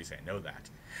I know that.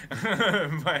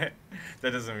 But that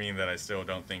doesn't mean that I still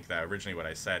don't think that originally what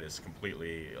I said is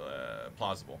completely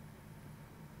plausible.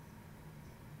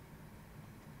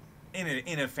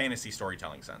 In a fantasy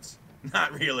storytelling sense.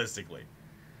 Not realistically.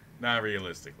 Not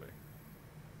realistically.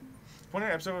 The point of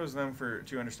the episode was them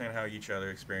to understand how each other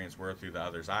experience world through the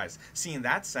other's eyes. See, in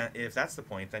that sense, if that's the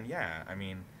point, then yeah, I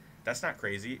mean, that's not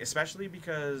crazy. Especially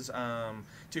because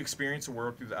to experience the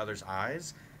world through the other's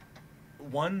eyes,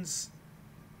 one's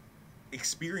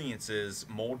experiences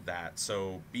mold that.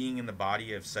 So being in the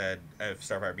body of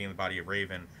Starfire, being in the body of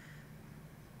Raven,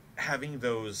 having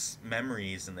those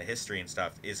memories and the history and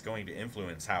stuff is going to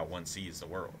influence how one sees the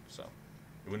world. So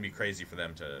it wouldn't be crazy for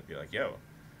them to be like, yo,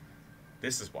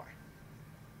 this is why.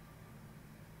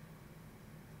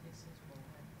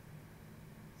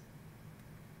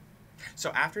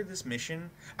 So after this mission,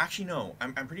 actually no,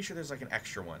 I'm pretty sure there's like an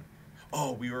extra one.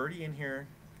 Oh, we were already in here.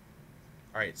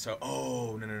 All right, so,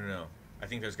 oh, no. I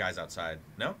think there's guys outside.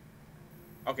 No?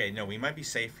 Okay, no, we might be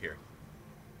safe here.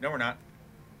 No, we're not.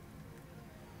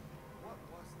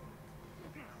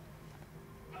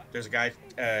 There's a guy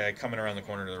coming around the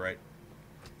corner to the right.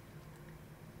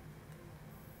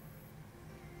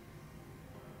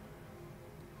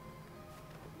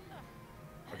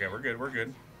 Okay, we're good, we're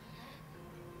good.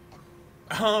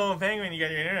 Oh, Penguin, you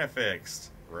got your internet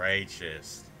fixed.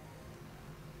 Righteous.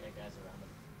 Yeah, guys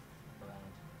around.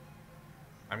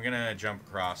 I'm gonna jump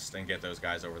across and get those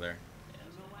guys over there.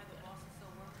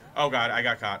 Oh god, I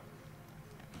got caught.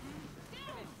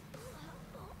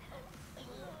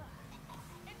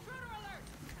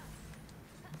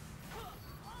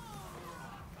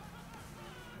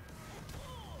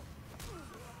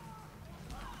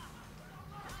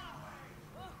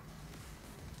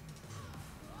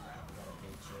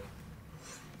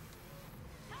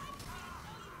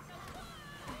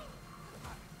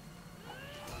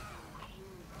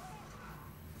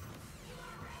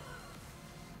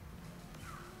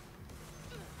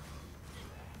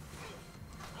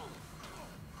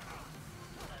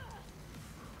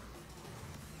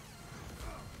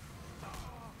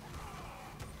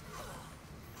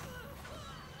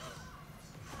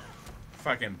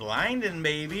 Fucking blinding,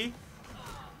 baby.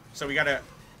 So we gotta...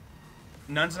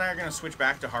 Nuns and I are gonna switch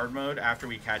back to hard mode after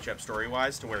we catch up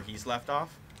story-wise to where he's left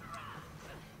off.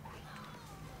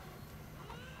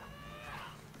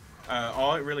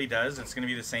 All it really does, it's gonna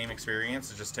be the same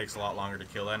experience. It just takes a lot longer to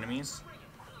kill enemies.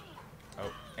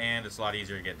 Oh, and it's a lot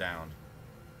easier to get down.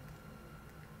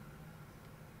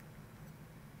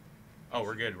 Oh,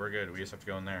 we're good, we're good. We just have to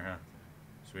go in there, huh?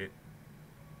 Sweet.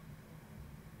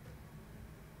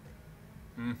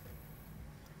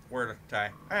 Word,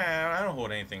 Ty. I don't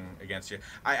hold anything against you.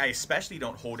 I especially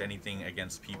don't hold anything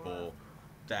against people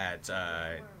that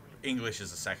English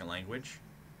is a second language.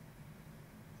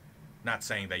 Not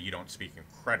saying that you don't speak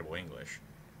incredible English.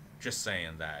 Just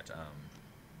saying that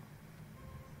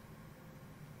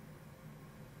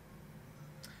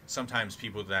sometimes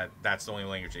people that's the only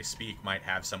language they speak might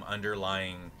have some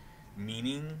underlying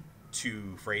meaning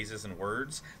to phrases and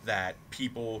words that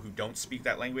people who don't speak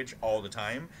that language all the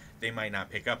time, they might not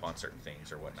pick up on certain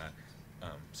things or whatnot.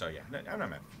 So yeah, I'm not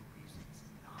mad.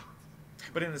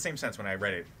 But in the same sense, when I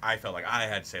read it, I felt like I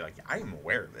had to say, like, I am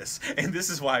aware of this, and this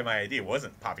is why my idea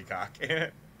wasn't poppycock.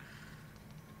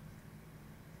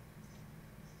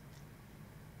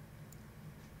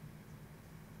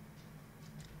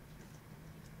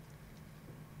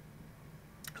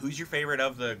 Who's your favorite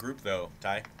of the group, though,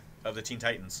 Ty? Of the Teen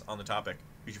Titans on the topic?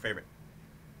 Who's your favorite?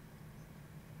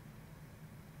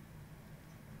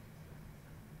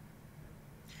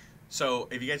 So,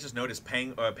 if you guys just noticed,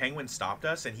 Penguin stopped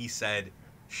us and he said,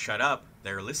 "Shut up,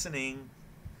 they're listening."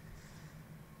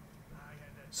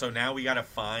 So now we gotta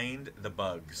find the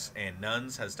bugs. And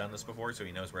Nuns has done this before, so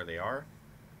he knows where they are.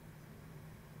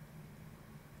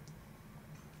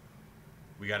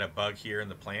 We got a bug here in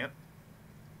the plant.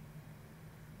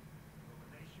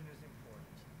 Illumination is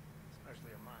important,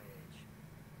 especially at my age.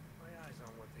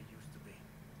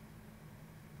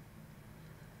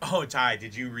 Oh, Ty,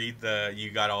 did you read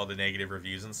you got all the negative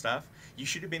reviews and stuff? You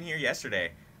should have been here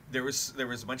yesterday. There was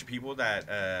a bunch of people that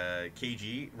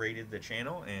KG rated the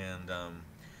channel, and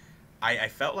I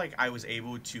felt like I was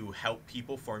able to help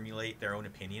people formulate their own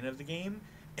opinion of the game.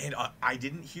 And I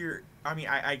didn't hear, I mean,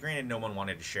 I granted no one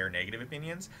wanted to share negative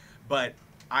opinions, but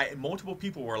multiple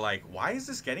people were like, why is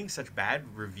this getting such bad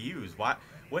reviews?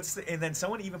 And then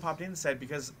someone even popped in and said,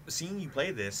 because seeing you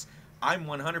play this, I'm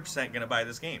 100% going to buy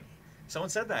this game. Someone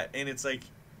said that, and it's like,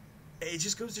 it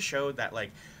just goes to show that,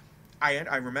 like,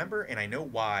 I remember, and I know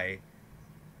why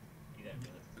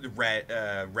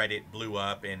Reddit blew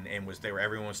up, and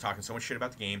everyone was talking so much shit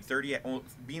about the game.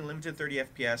 Being limited to 30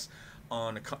 FPS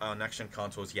on next-gen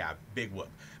consoles, yeah, big whoop.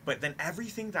 But then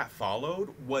everything that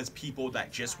followed was people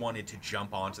that just wanted to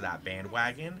jump onto that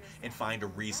bandwagon and find a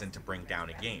reason to bring down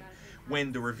a game.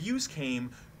 When the reviews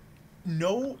came,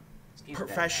 no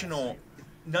professional,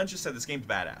 none just said this game's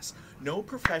badass. No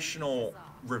professional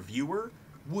reviewer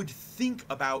would think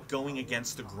about going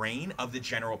against the grain of the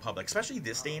general public, especially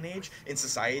this day and age in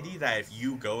society, that if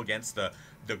you go against the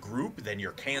group, then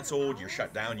you're canceled, you're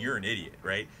shut down, you're an idiot,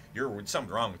 right?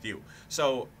 Something wrong with you.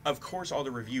 So, of course, all the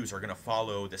reviews are going to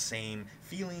follow the same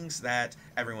feelings that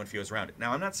everyone feels around it.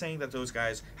 Now, I'm not saying that those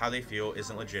guys, how they feel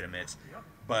isn't legitimate,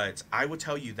 but I would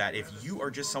tell you that if you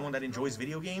are just someone that enjoys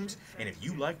video games, and if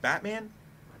you like Batman,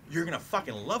 you're going to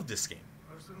fucking love this game.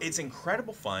 It's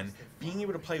incredible fun being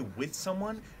able to play with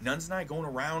someone. Nuns and I going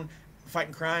around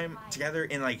fighting crime together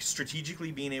and like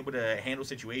strategically being able to handle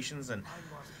situations, and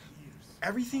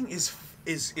everything is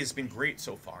been great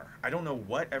so far. I don't know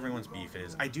what everyone's beef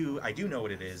is. I do know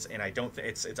what it is, and I don't think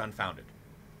it's unfounded.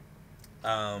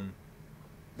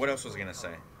 What else was I gonna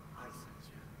say?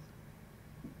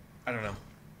 I don't know.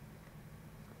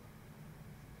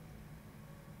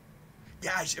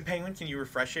 Yeah, Penguin, can you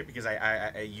refresh it, because yeah.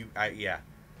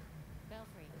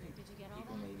 Belfry, did you get all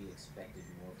People that? maybe expected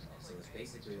more from it, so it's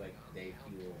basically like they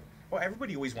feel. Well,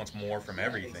 everybody always wants more from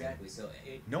everything. Exactly. So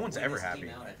No one's when ever this happy.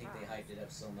 Came out, I think they hyped it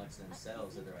up so much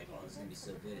themselves that they're like, "Oh, it's gonna be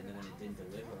so good," and then when it didn't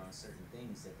deliver on certain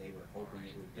things that they were hoping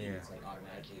it would be, Yeah. it's like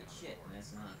automatically it's shit, and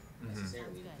that's not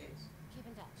necessarily the case. Keep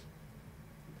in touch.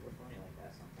 People are funny like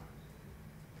that sometimes.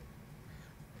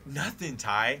 Nothing,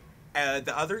 Ty.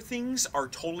 The other things are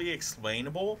totally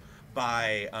explainable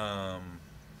by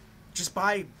just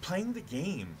by playing the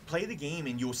game. Play the game,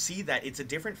 and you'll see that it's a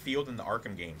different feel than the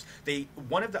Arkham games.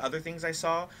 One of the other things I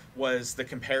saw was the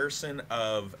comparison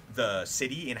of the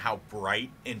city and how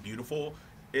bright and beautiful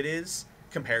it is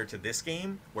compared to this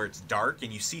game, where it's dark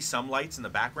and you see some lights in the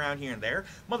background here and there.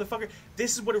 Motherfucker,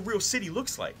 this is what a real city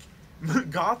looks like.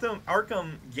 Gotham,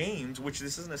 Arkham games, which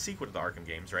this isn't a sequel to the Arkham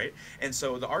games, right? And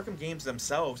so the Arkham games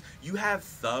themselves, you have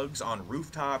thugs on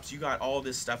rooftops, you got all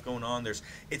this stuff going on.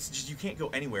 It's just, you can't go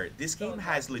anywhere. This game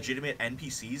has legitimate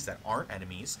NPCs that aren't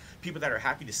enemies, people that are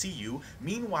happy to see you.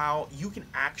 Meanwhile, you can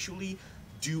actually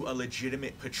do a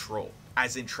legitimate patrol,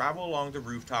 as in travel along the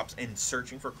rooftops and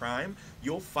searching for crime.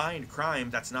 You'll find crime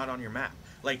that's not on your map.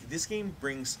 Like, this game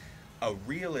brings a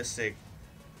realistic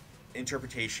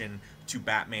interpretation to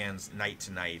Batman's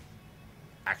night-to-night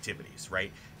activities,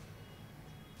 right?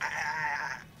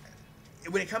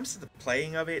 When it comes to the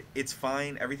playing of it, it's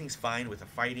fine. Everything's fine with the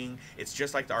fighting. It's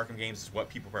just like the Arkham games, is what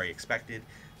people probably expected.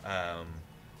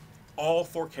 All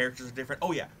 4 characters are different.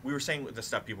 Oh yeah, we were saying the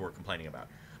stuff people were complaining about.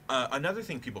 Another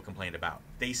thing people complained about,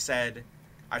 they said,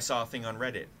 I saw a thing on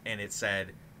Reddit, and it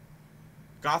said,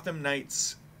 Gotham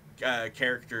Knights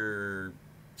character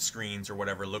screens or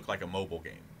whatever look like a mobile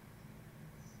game.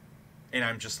 And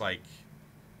I'm just like,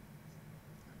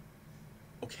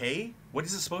 okay, what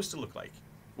is it supposed to look like?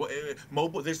 Well,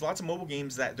 mobile. There's lots of mobile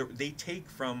games that they take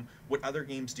from what other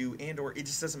games do, and/or it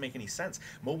just doesn't make any sense.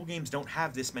 Mobile games don't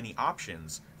have this many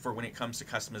options for when it comes to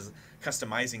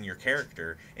customizing your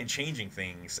character and changing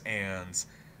things, and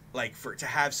like to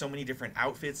have so many different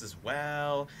outfits as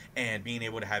well, and being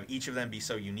able to have each of them be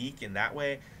so unique in that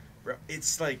way.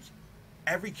 It's like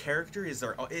every character is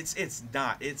their. It's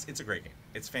a great game.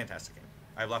 It's a fantastic game.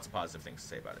 I have lots of positive things to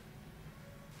say about it.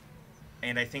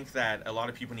 And I think that a lot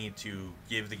of people need to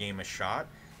give the game a shot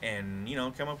and, you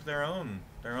know, come up with their own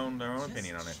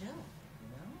opinion on it. Chill, you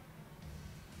know?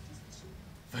 Just chill.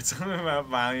 But something about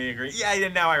violently agree. Yeah,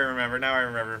 now I remember. Now I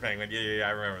remember Penguin. Yeah,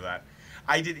 I remember that.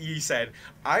 You said,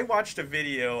 I watched a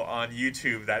video on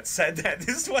YouTube that said that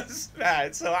this was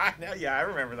bad. So I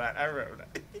remember that. I remember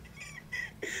that.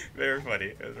 Very funny.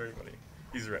 It was very funny.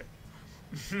 He's right.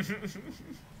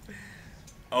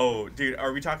 Oh, dude,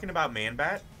 are we talking about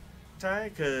Man-Bat, Ty?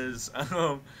 Because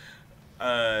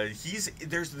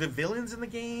there's the villains in the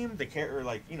game, the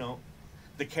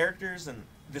characters, and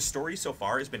the story so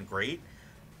far has been great.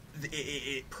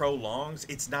 it prolongs.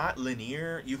 It's not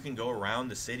linear. You can go around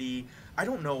the city. I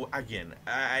don't know. Again,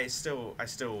 I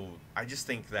just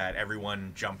think that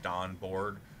everyone jumped on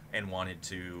board and wanted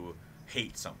to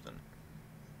hate something.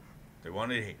 They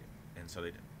wanted to hate it, and so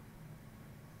they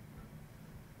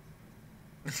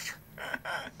did.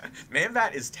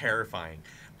 Man-Bat is terrifying.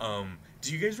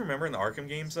 Do you guys remember in the Arkham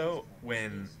games though,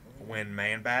 when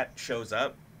Man-Bat shows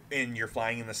up and you're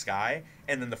flying in the sky,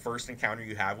 and then the first encounter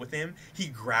you have with him, he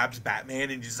grabs Batman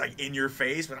and just like in your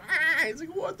face, but it's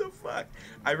like, what the fuck?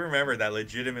 I remember that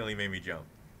legitimately made me jump.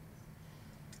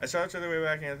 I saw it the other way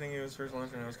back, and I think it was first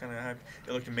launch, and I was kind of hyped.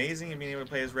 It looked amazing, and being able to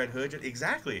play as Red Hood.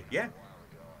 Exactly, yeah.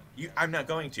 I'm not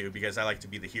going to, because I like to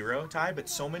be the hero, Ty, but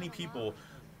so many people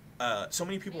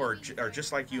are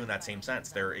just like you in that same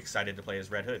sense. They're excited to play as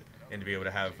Red Hood and to be able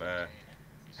to have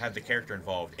the character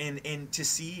involved, and to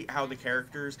see how the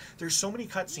characters. There's so many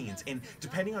cutscenes, and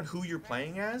depending on who you're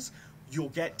playing as, you'll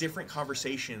get different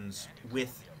conversations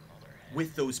with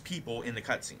those people in the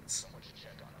cutscenes.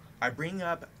 I bring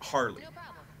up Harley.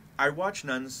 I watched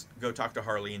Nuns go talk to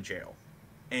Harley in jail.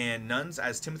 And Nuns,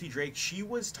 as Timothy Drake, she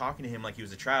was talking to him like he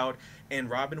was a child, and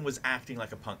Robin was acting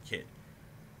like a punk kid.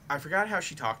 I forgot how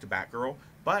she talked to Batgirl,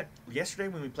 but yesterday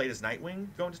when we played as Nightwing,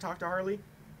 going to talk to Harley,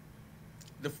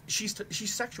 she's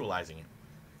sexualizing him.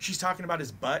 She's talking about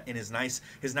his butt and his nice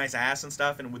ass and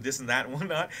stuff, and with this and that and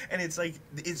whatnot. And it's like,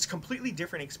 it's completely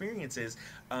different experiences.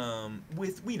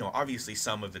 With, you know, obviously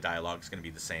some of the dialogue is going to be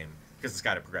the same because it's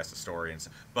got to progress the story and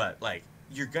stuff. But like,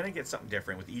 you're going to get something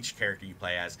different with each character you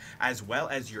play as well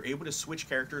as you're able to switch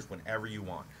characters whenever you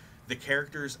want.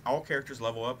 All characters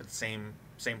level up at the same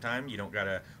time. You don't got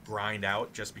to grind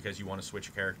out just because you want to switch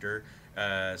a character.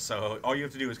 So all you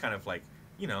have to do is kind of like,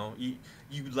 you know, you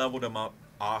leveled them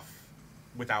off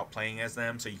without playing as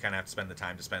them, so you kind of have to spend the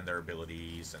time to spend their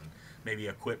abilities and maybe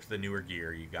equip the newer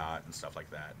gear you got and stuff like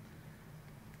that.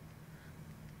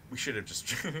 We should have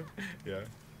just yeah,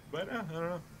 but I don't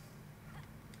know.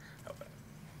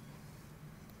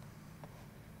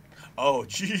 Oh,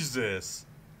 Jesus.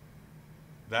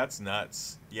 That's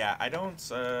nuts. Yeah, I don't,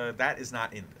 that is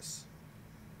not in this.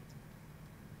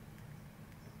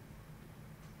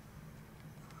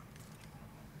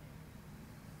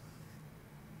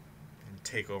 And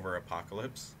take over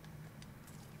Apocalypse.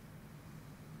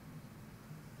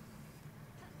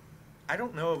 I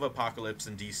don't know of Apocalypse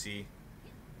in DC.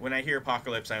 When I hear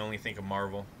Apocalypse, I only think of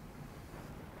Marvel.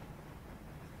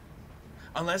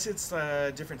 Unless it's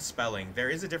a different spelling. There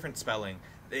is a different spelling.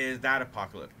 Is that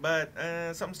Apocalypse? But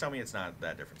something's telling me it's not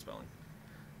that different spelling.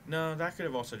 No, that could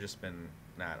have also just been...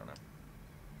 Nah, I don't know.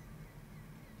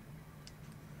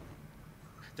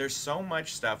 There's so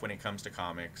much stuff when it comes to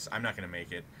comics. I'm not going to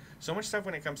make it. So much stuff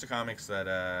when it comes to comics that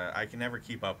I can never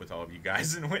keep up with all of you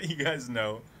guys and what you guys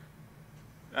know.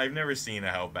 I've never seen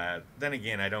a how bad. Then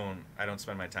again, I don't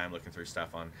spend my time looking through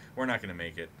stuff on... We're not going to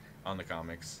make it on the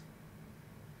comics.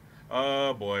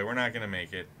 Oh boy, we're not gonna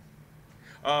make it.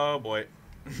 Oh boy.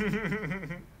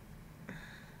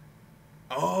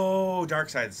 Oh,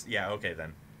 Darkseid's. Yeah, okay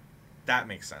then. That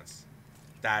makes sense.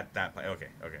 Okay.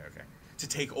 To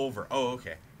take over. Oh,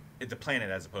 okay. The planet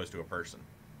as opposed to a person.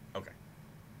 Okay.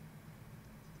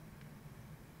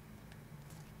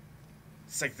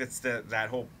 It's like that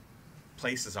whole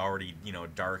place is already, you know,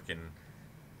 dark and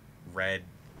red,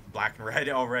 black and red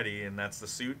already, and that's the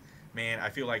suit. Man, I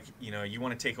feel like, you know, you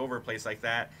want to take over a place like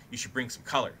that, you should bring some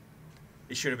color.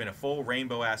 It should have been a full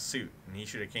rainbow-ass suit. And he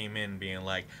should have came in being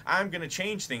like, I'm going to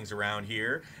change things around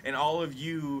here, and all of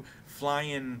you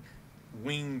flying,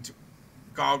 winged,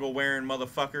 goggle-wearing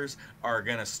motherfuckers are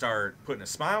going to start putting a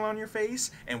smile on your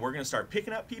face, and we're going to start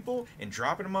picking up people and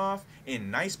dropping them off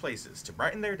in nice places to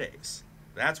brighten their days.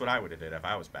 That's what I would have did if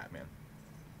I was Batman.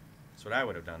 That's what I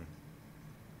would have done.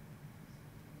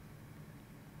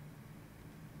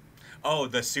 Oh,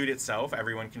 the suit itself,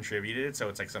 everyone contributed, so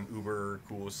it's like some uber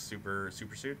cool super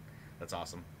suit. That's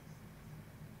awesome.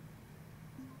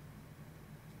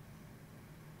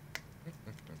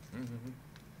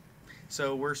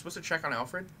 So we're supposed to check on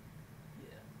Alfred?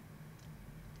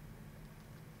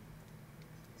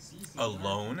 Yeah.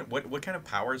 Alone? What kind of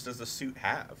powers does the suit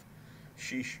have?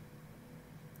 Sheesh.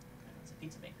 It's a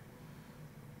pizza maker.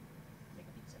 Make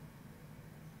a pizza.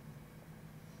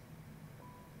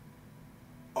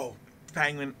 Oh,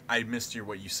 Penguin, I missed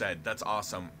what you said. That's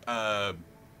awesome.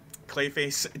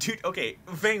 Clayface, dude. Okay,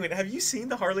 Penguin, have you seen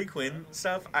the Harley Quinn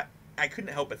stuff? I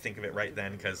couldn't help but think of it right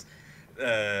then because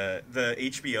the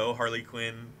HBO Harley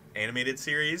Quinn animated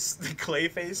series, the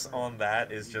Clayface on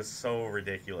that is just so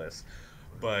ridiculous.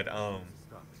 But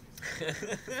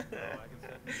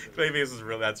Clayface is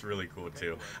real. That's really cool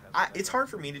too. It's hard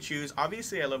for me to choose.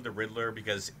 Obviously, I love the Riddler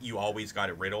because you always got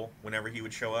a riddle whenever he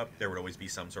would show up. There would always be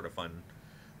some sort of fun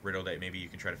riddle that maybe you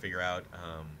can try to figure out.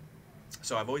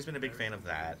 So I've always been a big fan of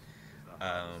that.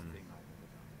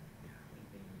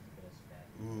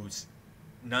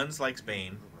 Nuns likes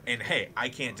Bane. And hey, I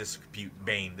can't dispute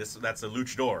Bane. That's a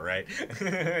luchador, right?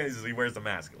 He wears the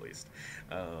mask at least.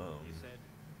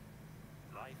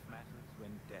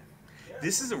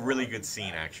 This is a really good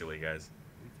scene, actually, guys.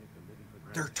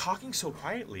 They're talking so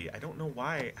quietly. I don't know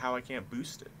how I can't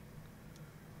boost it.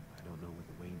 I don't know what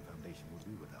the Wayne Foundation will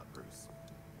do without Bruce.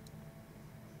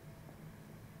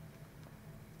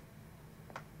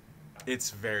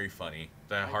 It's very funny.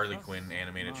 The Harley Quinn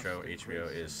animated show,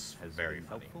 HBO, is very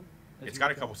funny. It's got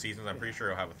a couple seasons. I'm pretty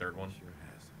sure it'll have a third one.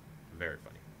 Very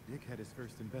funny. Dick had his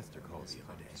first investor call the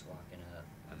other day. Just walking up.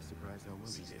 I'm surprised how well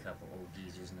he Sees did. a couple old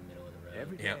geezers in the middle of the road.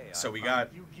 Every Yeah, day so I we find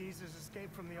got You geezers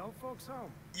escaped from the old folks' home.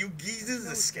 You geezers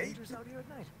escape. Strangers out here at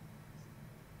night.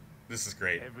 This is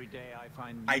great. Every day I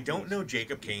find I don't know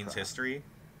Jacob Kane's history,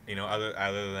 you know,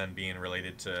 other than being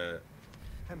related to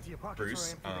Empty your pockets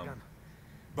Bruce. or empty the gun.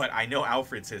 But I know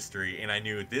Alfred's history, and I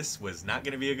knew this was not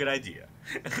going to be a good idea.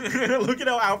 Look at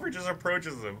how Alfred just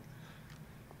approaches him.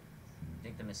 I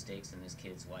think the mistakes in this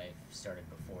kid's life started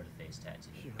before the face tattoo.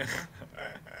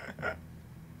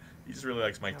 He just really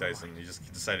likes Mike Tyson. He just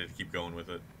decided to keep going with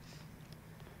it.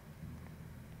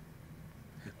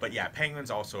 But yeah,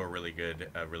 Penguin's also a really good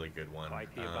one.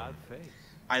 Quite the about face.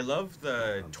 I love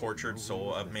the tortured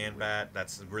soul of Man-Bat.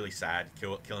 That's really sad,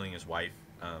 killing his wife,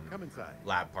 Come inside.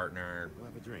 lab partner, We'll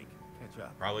have a drink. Catch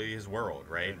up. probably his world,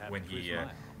 right? When he,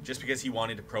 just because he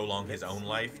wanted to prolong his own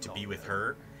life to be with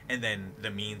her, and then the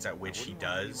means at which he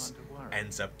does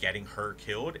ends up getting her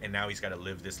killed, and now he's got to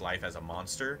live this life as a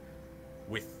monster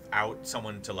without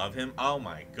someone to love him. Oh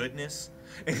my goodness.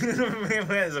 It's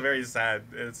a very sad,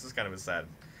 it's just kind of a sad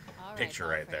All picture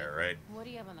right Alfred. there, right? What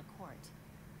do you have on the court?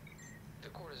 The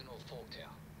court is an old folktale.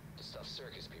 The stuff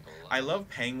circus people love. I love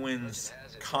Penguin's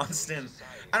constant,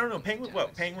 I don't know,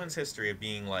 Penguin's history of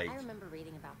being like, I remember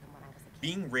reading about them when I was a kid.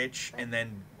 being rich and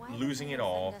then Why did losing they it send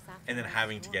all us after and then the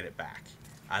having last to get war? it back.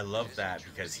 I love It is that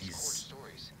true because these court he's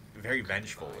stories very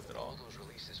vengeful with it all. those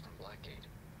releases from Blackgate.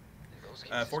 And those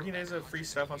cases 14 go days back of free hundreds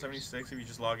stuff on of years. 76. If you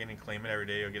just log in and claim it every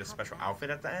day, you'll get a special outfit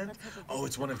at the end. Oh,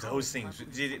 it's one of those things.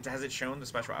 Has it shown the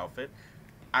special outfit?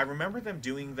 I remember them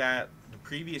doing that the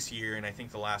previous year, and I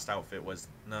think the last outfit was,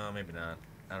 no, maybe not.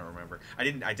 I don't remember. I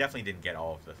definitely didn't get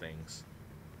all of the things.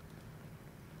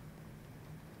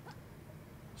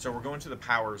 So we're going to the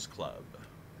Powers Club.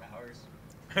 Powers?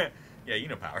 Yeah, you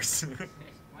know Powers.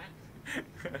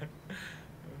 What?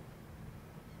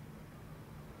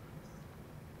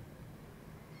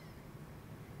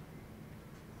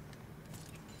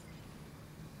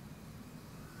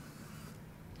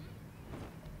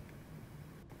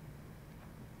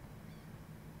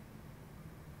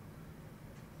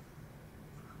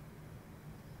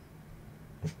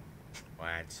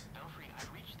 What? Belfry,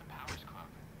 I reached the Powers Club.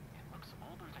 It looks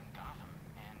older than Gotham,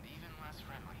 and even less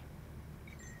friendly.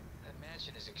 That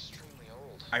mansion is extremely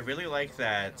old. I really like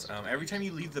that every time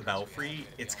you leave the Belfry,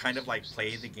 it's kind of like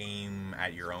play the game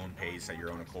at your own pace, at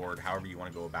your own accord, however you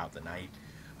want to go about the night.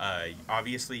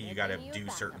 Obviously, you got to do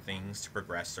certain things to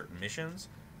progress certain missions,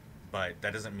 but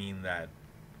that doesn't mean that,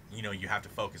 you know, you have to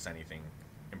focus anything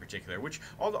in particular, which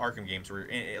all the Arkham games were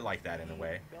like that in a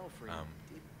way. Belfry,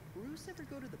 did Bruce ever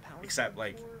go to the Powers Except, Club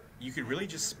like, before? you could really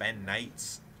just spend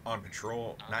nights on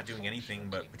patrol, not doing anything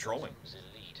but patrolling. Gotham's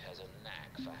elite has a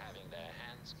knack for having their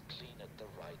hands clean at the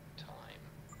right time.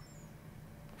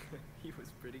 He was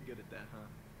pretty good at that, huh?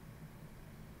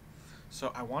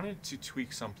 So I wanted to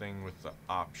tweak something with the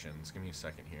options. Give me a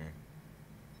second here.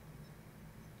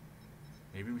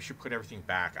 Maybe we should put everything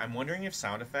back. I'm wondering if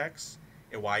sound effects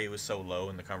and why it was so low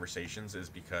in the conversations is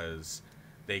because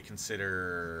they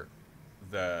consider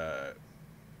the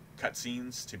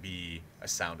cutscenes to be a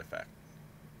sound effect.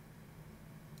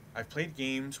 I've played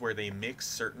games where they mix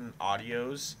certain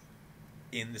audios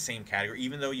in the same category,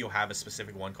 even though you'll have a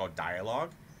specific one called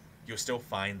dialogue. You'll still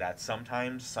find that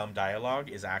sometimes some dialogue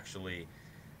is actually,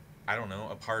 I don't know,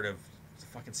 a part of the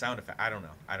fucking sound effect. I don't know.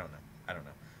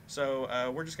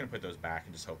 So we're just gonna put those back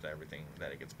and just hope that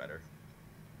it gets better.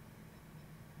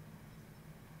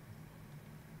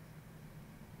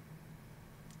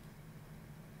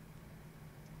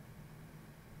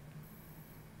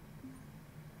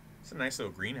 It's a nice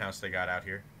little greenhouse they got out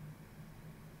here.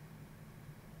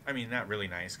 I mean, not really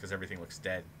nice because everything looks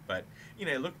dead, but, you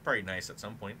know, it looked pretty nice at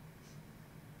some point.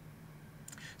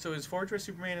 So is Fortress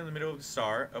Superman in the middle of the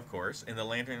star, of course, and the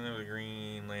lantern of the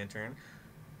Green Lantern.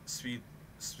 speed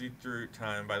through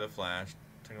time by the Flash,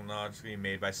 technologically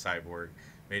made by Cyborg,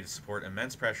 made to support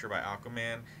immense pressure by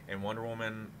Aquaman, and Wonder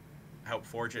Woman helped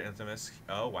forge it infamous.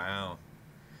 Oh wow.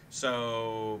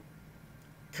 So,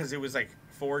 because it was like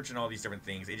forged and all these different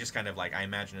things, it just kind of like, I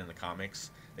imagine in the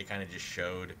comics, they kind of just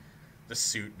showed the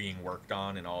suit being worked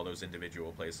on in all those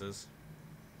individual places.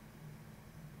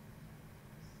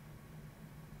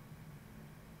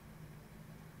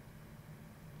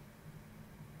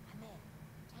 I'm in.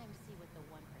 Time to see what the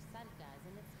 1% does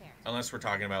in its spare time. Unless we're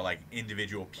talking about like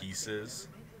individual pieces.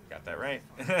 Got that right.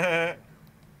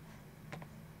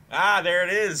 Ah, there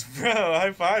it is, bro.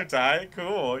 High five, Ty.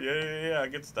 Cool. Yeah.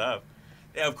 Good stuff.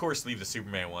 Yeah, of course, leave the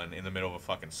Superman one in the middle of a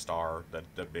fucking star.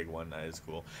 The big one. That is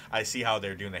cool. I see how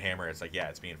they're doing the hammer. It's like, yeah,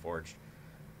 it's being forged.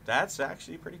 That's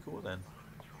actually pretty cool then.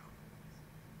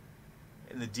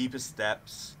 In the deepest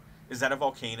depths. Is that a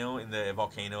volcano in the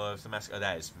volcano of Damascus? Oh,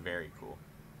 that is very cool.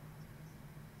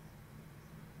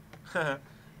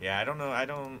 Yeah, I don't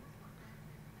know.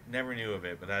 Never knew of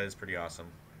it, but that is pretty awesome.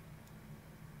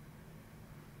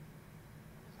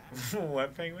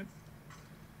 What, Penguin?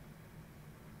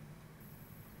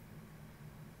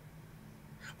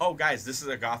 Oh, guys, this is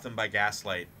a Gotham by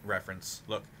Gaslight reference.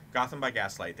 Look, Gotham by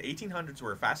Gaslight. The 1800s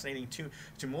were a fascinating,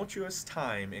 tumultuous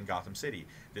time in Gotham City.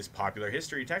 This popular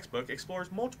history textbook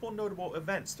explores multiple notable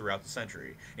events throughout the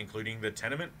century, including the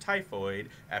tenement typhoid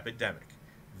epidemic,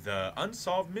 the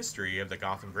unsolved mystery of the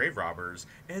Gotham grave robbers,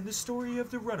 and the story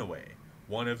of the Runaway,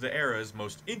 one of the era's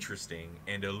most interesting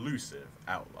and elusive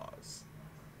outlaws.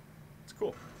 It's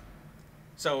cool.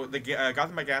 So the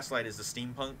Gotham by Gaslight is the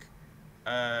steampunk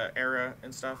era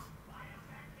and stuff.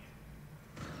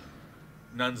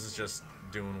 Nuns is just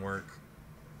doing work.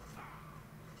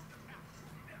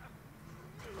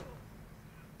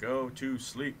 Go to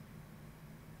sleep.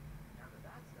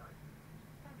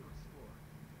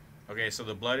 Okay, so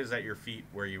the blood is at your feet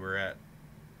where you were at.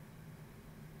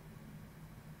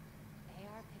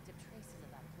 AR picked up traces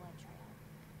of that blood trail.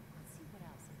 Let's see what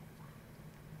else I can find.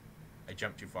 I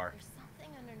jumped too far. There's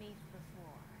something underneath the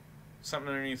floor. Something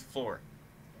underneath the floor.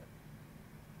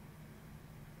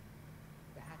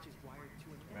 The hatch is wired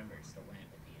to an Remember, it's the lamp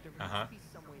at the end. There must be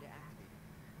some way to activate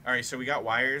it. Alright, so we got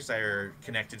wires that are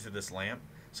connected to this lamp.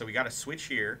 So we got a switch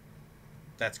here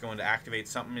that's going to activate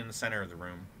something in the center of the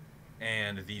room.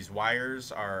 And these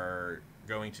wires are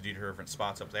going to do different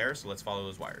spots up there, so let's follow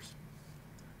those wires.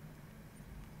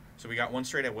 So we got one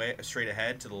straight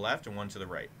ahead to the left and one to the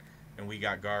right. And we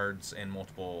got guards in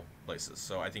multiple places.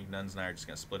 So I think Nuns and I are just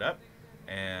going to split up.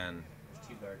 And... There's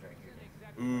 2 guards right here.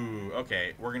 Ooh,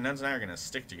 okay. Nuns and I are going to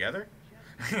stick together.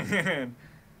 Just wait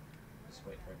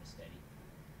for him to steady.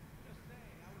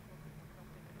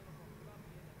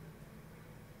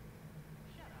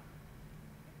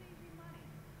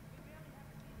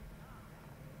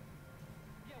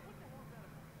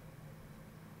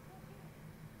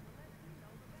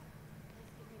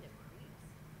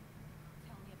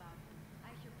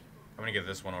 I'm going to get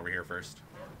this one over here first.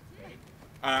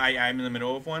 I'm in the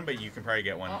middle of one, but you can probably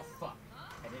get one. Oh, fuck.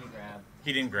 I didn't grab.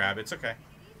 He didn't grab. It's okay.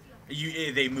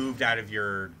 They moved out of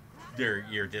your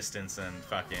distance and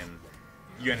fucking...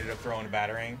 You ended up throwing a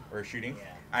batarang or shooting?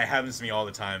 Yeah. It happens to me all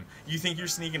the time. You think you're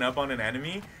sneaking up on an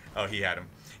enemy? Oh, he had him.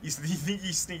 You think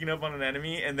he's sneaking up on an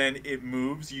enemy, and then it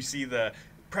moves. You see the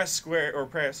press square or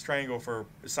press triangle for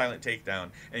silent takedown,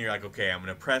 and you're like, okay, I'm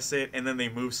gonna press it, and then they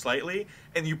move slightly,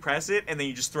 and you press it, and then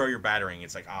you just throw your batarang.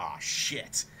 It's like, ah,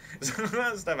 shit.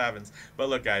 That stuff happens. But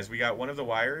look, guys, we got one of the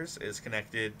wires is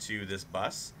connected to this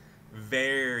bus.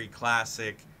 Very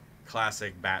classic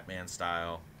Batman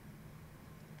style.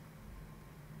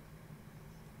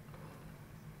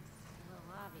 A little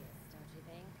obvious, don't you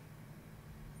think?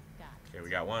 Got it. Okay, we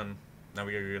got one. Now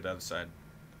we gotta go to the other side.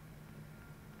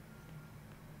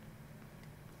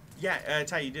 Yeah,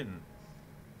 Ty, you didn't.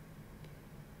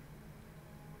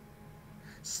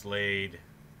 Slade.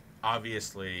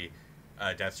 Obviously,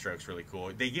 Deathstroke's really cool.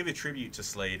 They give a tribute to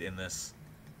Slade in this.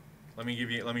 Let me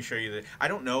show you the... I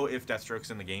don't know if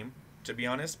Deathstroke's in the game, to be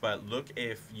honest, but look,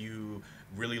 if you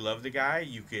really love the guy,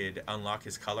 you could unlock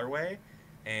his colorway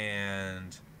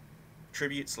and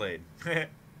tribute Slade.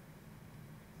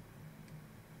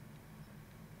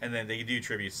 And then they do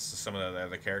tributes to some of the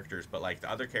other characters, but like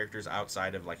the other characters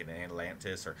outside of like an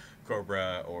Atlantis or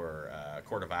Cobra or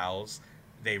Court of Owls,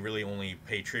 they really only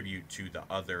pay tribute to the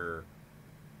other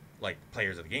like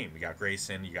players of the game. You got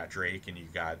Grayson, you got Drake, and you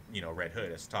got, you know, Red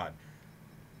Hood as Todd.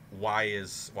 Why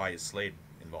is Slade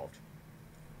involved?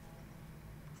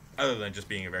 Other than just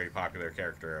being a very popular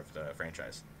character of the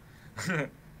franchise. You gonna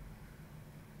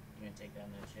take down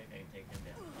that chick? I can take him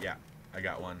down. Yeah, I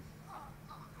got one.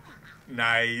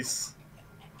 Nice.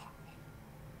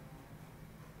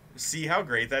 See how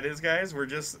great that is, guys? We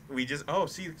just oh,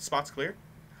 see, spot's clear.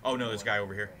 Oh no, there's a guy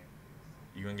over here.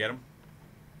 You gonna get him?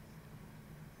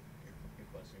 You're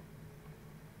closer.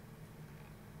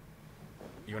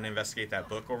 You wanna investigate that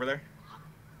book over there?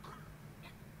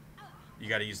 You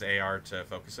gotta use the AR to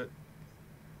focus it.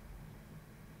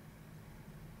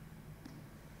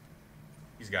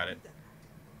 He's got it.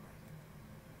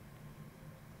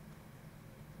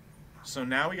 So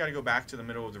now we gotta go back to the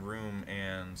middle of the room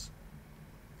and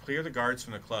clear the guards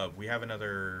from the club. We have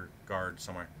another guard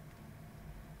somewhere.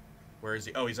 Where is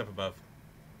he? Oh, he's up above.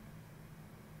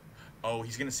 Oh,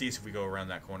 he's gonna see us if we go around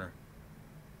that corner.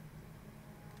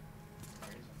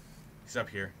 He's up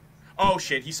here. Oh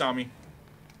shit, he saw me.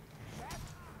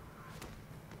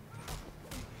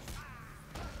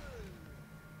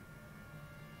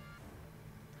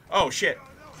 Oh shit.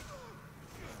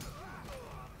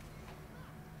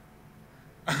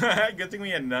 Good thing we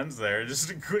had nuns there. Just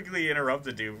to quickly interrupt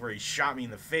the dude before he shot me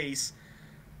in the face.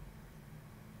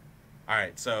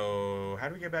 Alright, so how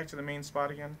do we get back to the main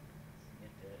spot again? We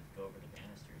have to go over the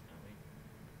banisters, don't we?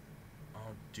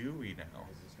 Oh, do we now?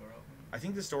 Is this door open? I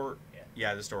think this door...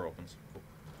 Yeah, this door opens. Cool.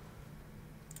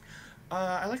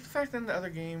 I like the fact that in the other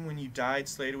game, when you died,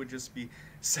 Slade would just be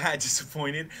sad,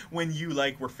 disappointed when you,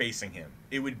 like, were facing him.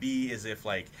 It would be as if,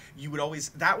 like, you would always...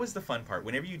 That was the fun part.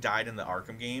 Whenever you died in the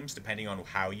Arkham games, depending on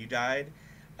how you died,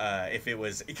 if it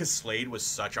was... Because Slade was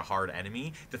such a hard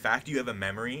enemy, the fact you have a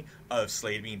memory of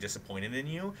Slade being disappointed in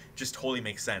you just totally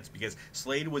makes sense. Because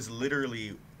Slade was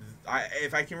literally...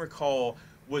 if I can recall...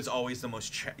 was always the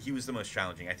most he was the most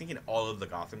challenging. I think in all of the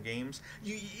Gotham games,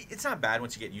 it's not bad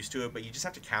once you get used to it, but you just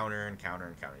have to counter and counter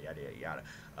and counter, yada yada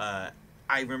yada.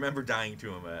 I remember dying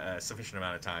to him a sufficient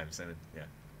amount of times, and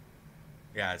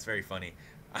yeah, it's very funny.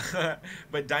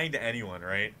 But dying to anyone,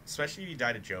 right? Especially if you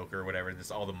die to Joker or whatever,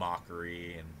 there's all the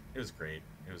mockery, and it was great.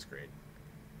 It was great.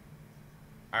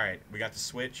 All right, we got the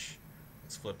switch.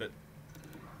 Let's flip it.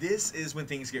 This is when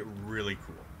things get really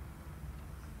cool.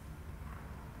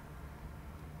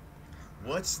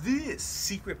 What's this?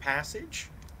 Secret passage?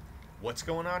 What's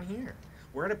going on here?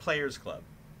 We're at a players club.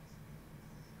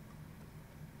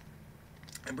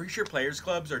 I'm pretty sure players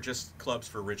clubs are just clubs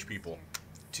for rich people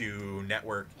to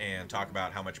network and talk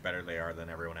about how much better they are than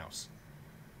everyone else.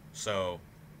 So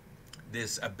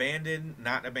this abandoned,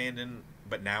 not abandoned,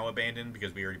 but now abandoned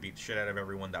because we already beat the shit out of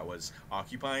everyone that was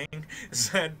occupying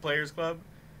said players club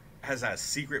has a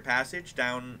secret passage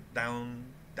down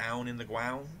in the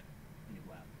ground.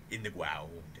 In the ground.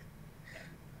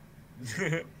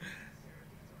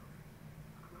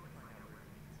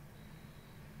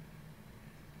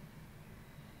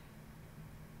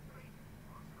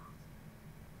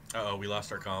 Uh-oh, we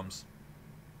lost our comms.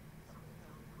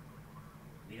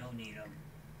 We don't need them.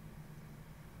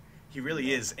 He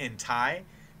really is. And Ty,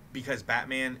 because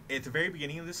Batman, at the very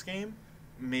beginning of this game,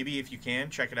 maybe if you can,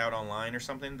 check it out online or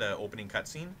something, the opening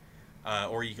cutscene.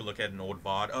 Or you can look at an old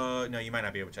VOD. No, you might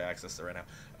not be able to access it right now.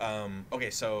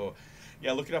 Okay, so,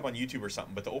 yeah, look it up on YouTube or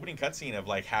something. But the opening cutscene of,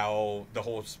 like, how the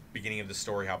whole beginning of the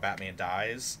story, how Batman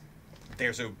dies,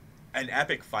 there's an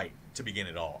epic fight to begin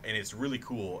it all. And it's really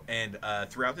cool. And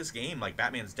throughout this game, like,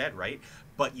 Batman's dead, right?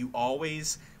 But you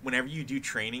always, whenever you do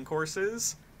training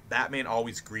courses, Batman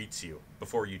always greets you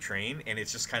before you train. And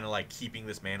it's just kind of like keeping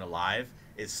this man alive.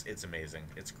 It's amazing.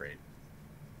 It's great.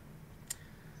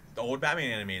 The old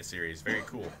Batman animated series, very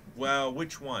cool. Well,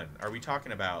 which one? Are we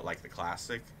talking about, like, the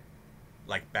classic?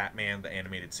 Like, Batman, the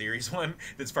animated series one?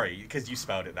 That's probably, because you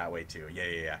spelled it that way, too.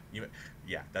 Yeah.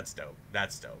 Yeah, that's dope.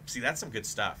 That's dope. See, that's some good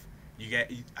stuff.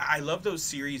 I love those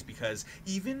series because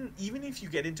even if you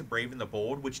get into Brave and the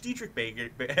Bold, which Dietrich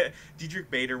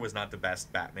Bader was not the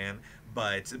best Batman,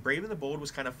 but Brave and the Bold was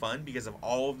kind of fun because of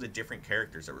all of the different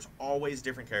characters. There was always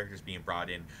different characters being brought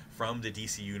in from the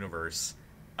DC universe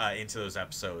into those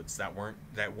episodes that weren't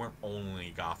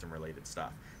only Gotham related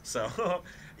stuff. So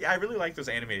yeah, I really like those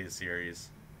animated series,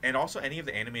 and also any of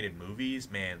the animated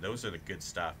movies. Man, those are the good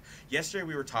stuff. Yesterday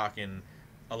we were talking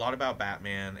a lot about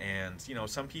Batman, and you know,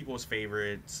 some people's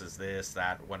favorites is this,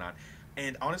 that, whatnot.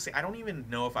 And honestly, I don't even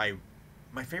know if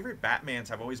my favorite Batmans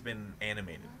have always been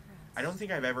animated. I don't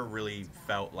think I've ever really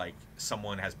felt like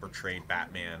someone has portrayed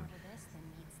Batman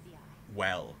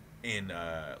well in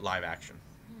live action.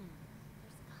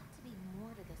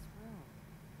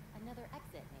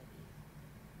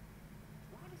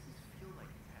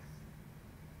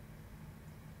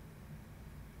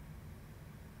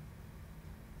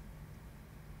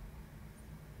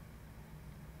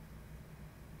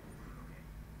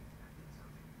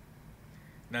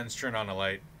 Nuns turn on a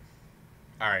light.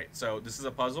 Alright, so this is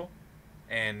a puzzle,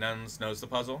 and Nuns knows the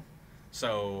puzzle.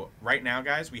 So right now,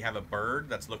 guys, we have a bird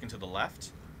that's looking to the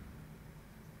left,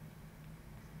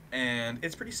 And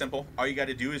it's pretty simple. All you got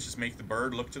to do is just make the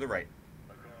bird look to the right.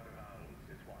 The God of Owls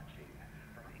is watching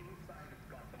from inside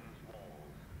Gotham's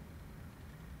walls.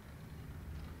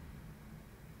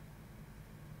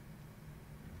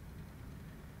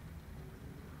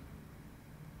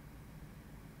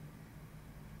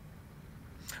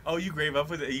 Oh, you grew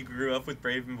up with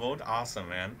Brave and Bold? Awesome,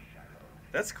 man.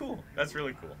 That's cool. That's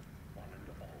really cool.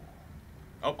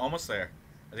 Oh, almost there.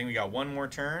 I think we got one more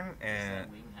turn, and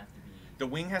the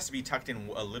wing has to be tucked in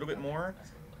a little bit more.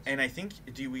 And I think,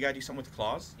 we gotta do something with the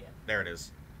claws? Yeah. There it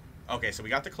is. Okay, so we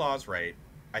got the claws right.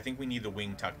 I think we need the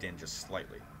wing tucked in just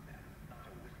slightly.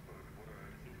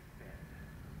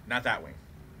 Not that wing.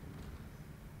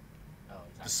 Oh,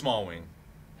 The small wing.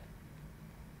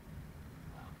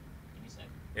 Wow. Give me a sec.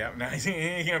 Yeah, now he's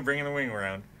gonna bring the wing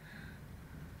around.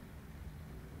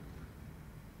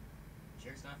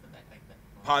 Sure it's not the back.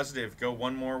 Positive. Go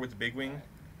one more with the big wing,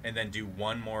 and then do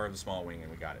one more of the small wing,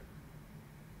 and we got it.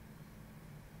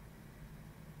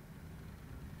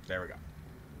 There we go.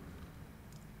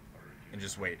 And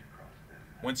just wait.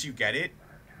 Once you get it,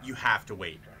 you have to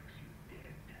wait.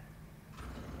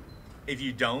 If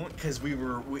you don't, because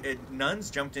Nuns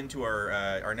jumped into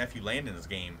our nephew Landon's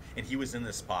game, and he was in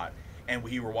this spot, and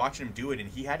we were watching him do it, and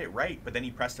he had it right, but then he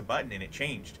pressed a button and it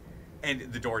changed,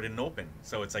 and the door didn't open.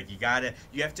 So it's like you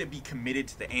have to be committed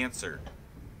to the answer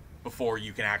before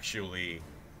you can actually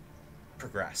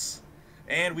progress.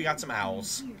 And we got some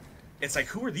owls. It's like,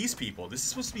 who are these people? This is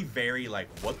supposed to be very like,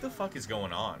 what the fuck is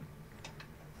going on?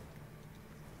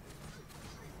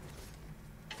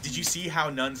 Did you see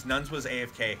how Nuns was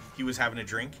AFK? He was having a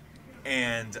drink,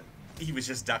 and he was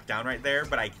just ducked down right there,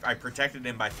 but I protected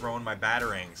him by throwing my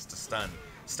batarangs to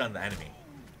stun the enemy.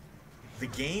 The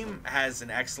game has an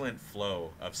excellent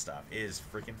flow of stuff. It is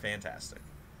freaking fantastic.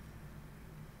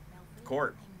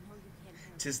 Court.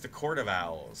 'Tis the Court of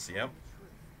Owls, yep.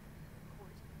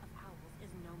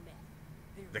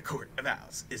 The Court of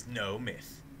Owls is no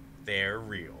myth. They're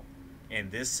real.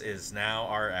 And this is now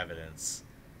our evidence.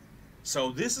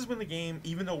 So this is when the game,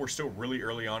 even though we're still really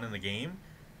early on in the game,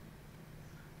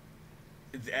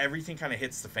 everything kind of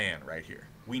hits the fan right here.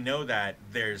 We know that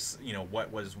there's,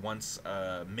 what was once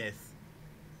a myth,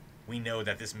 we know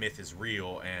that this myth is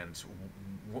real, and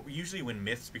usually when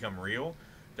myths become real,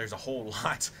 there's a whole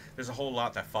lot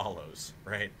that follows,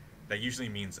 right? That usually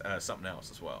means something else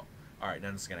as well. All right,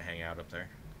 Nun's gonna hang out up there.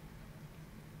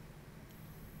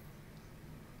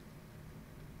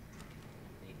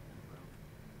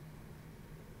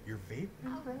 Your vape?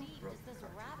 How deep does this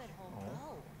rabbit hole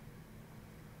go?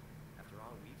 After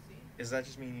all we've seen? Does that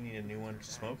just mean you need a new one to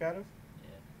smoke out of?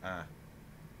 Yeah.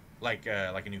 Like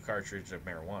a new cartridge of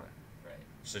marijuana. Right.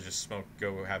 So just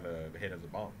go have a hit of the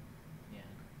bomb.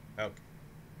 Yeah. Okay.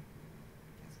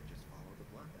 Guess I just follow the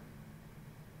blood then.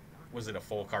 Was it a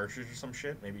full cartridge or some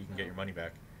shit? Maybe you can get your money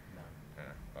back. No.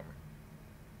 Bummer.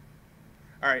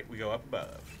 Alright, we go up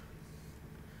above.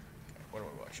 Okay, what are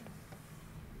we watching?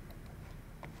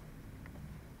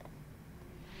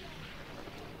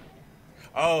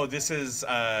 Oh, this is,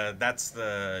 that's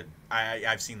the,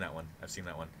 I've seen that one. I've seen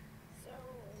that one. So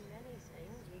many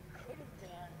things we could have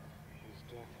done. His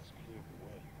death has cleared the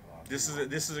way.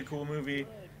 This is a cool movie.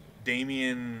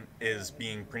 Damien is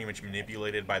being pretty much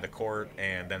manipulated by the court,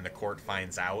 and then the court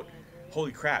finds out.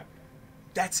 Holy crap.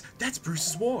 That's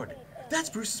Bruce's ward. That's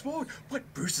Bruce's ward. What,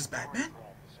 Bruce is Batman?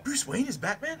 Bruce Wayne is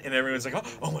Batman? And everyone's like,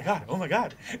 oh my god, oh my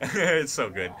god. It's so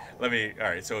good.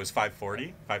 Alright, so it was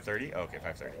 5:40? 5:30? Okay,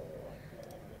 5:30.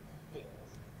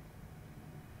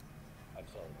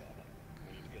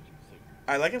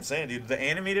 I like him saying, dude, the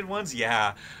animated ones,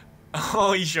 yeah.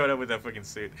 Oh, he showed up with that fucking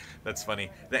suit. That's funny.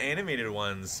 The animated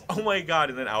ones, oh my god,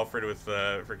 and then Alfred with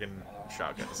the freaking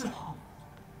shotguns.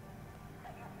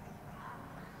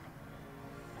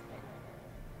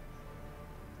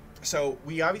 So,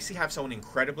 we obviously have someone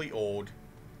incredibly old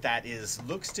that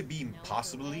looks to be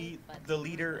possibly the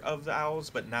leader of the Owls,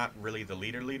 but not really the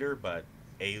leader, but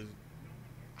a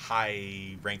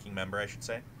high-ranking member, I should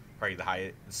say. Probably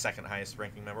the second highest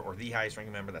ranking member, or the highest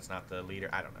ranking member that's not the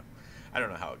leader. I don't know. I don't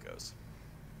know how it goes.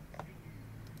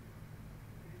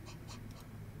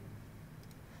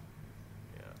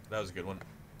 Yeah, that was a good one.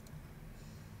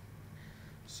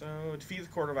 So, defeat the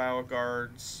Court of Owl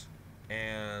Guards,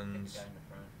 and The guy in the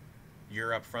front.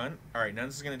 you're up front. Alright,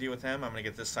 Nuns is going to deal with him. I'm going to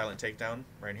get this silent takedown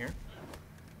right here.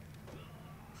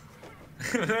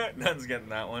 Nuns getting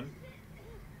that one.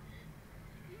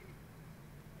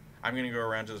 I'm going to go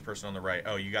around to this person on the right.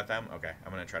 Oh, you got them? Okay,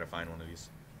 I'm going to try to find one of these.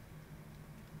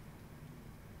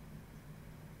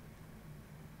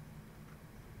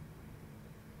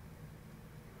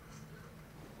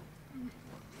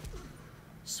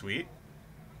 Sweet.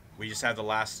 We just have the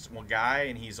last one guy,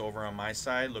 and he's over on my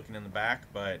side looking in the back,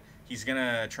 but he's going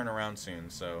to turn around soon,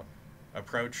 so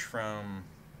approach from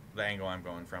the angle I'm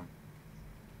going from.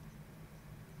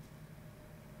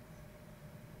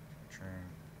 Turn.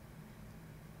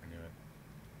 I knew it.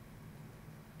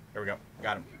 There we go.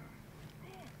 Got him.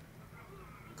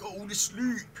 Go to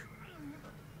sleep.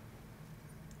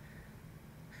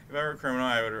 If I were a criminal,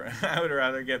 I would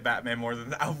rather get Batman more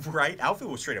than right. Alfred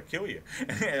will straight up kill you.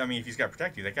 I mean, if he's got to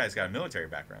protect you, that guy's got a military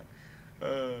background.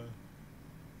 Oh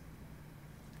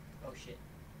shit.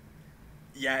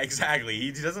 Yeah, exactly.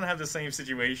 He doesn't have the same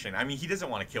situation. I mean, he doesn't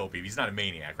want to kill people. He's not a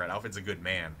maniac, right? Alfred's a good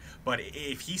man. But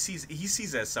if he sees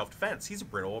it as self-defense, he's a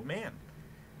brittle old man.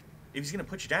 If he's gonna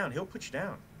put you down, he'll put you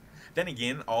down. Then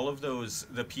again, all of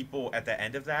the people at the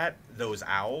end of that, those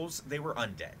owls, they were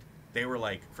undead. They were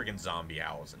like freaking zombie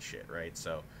owls and shit, right?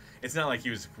 So it's not like he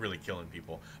was really killing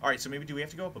people. All right, so maybe do we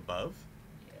have to go up above?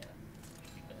 Yeah,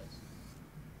 because.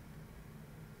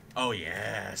 Oh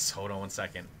yes. Hold on one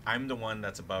second. I'm the one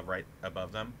that's above, right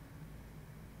above them.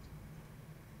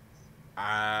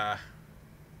 Where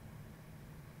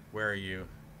are you?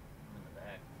 I'm in the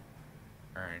back.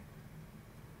 All right.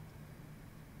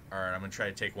 All right. I'm gonna try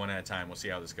to take one at a time. We'll see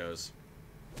how this goes.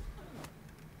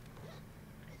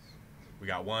 We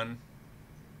got one.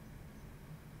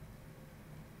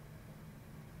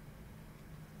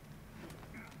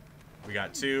 We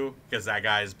got two, because that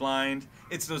guy is blind.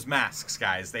 It's those masks,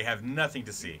 guys. They have nothing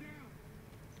to see.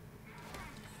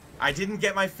 I didn't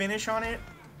get my finish on it.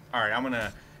 All right, I'm going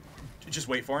to just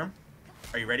wait for him.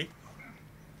 Are you ready?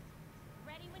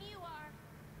 Ready when you are.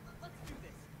 Let's do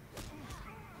this.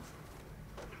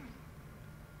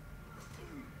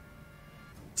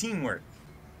 Teamwork.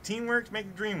 Teamwork make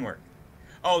the dream work.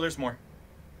 Oh, there's more.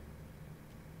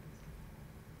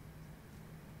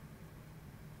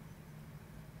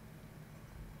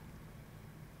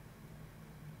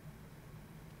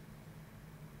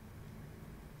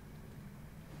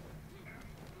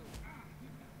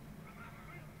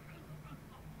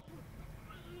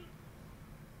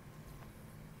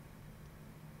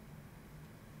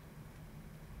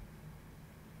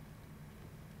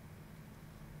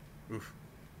 Oof.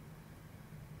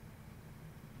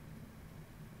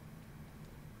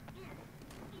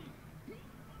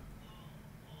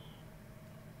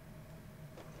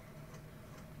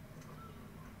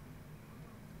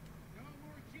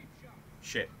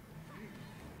 Shit.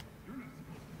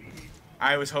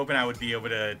 I was hoping I would be able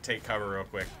to take cover real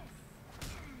quick.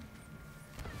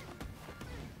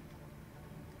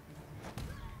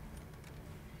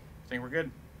 I think we're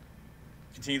good.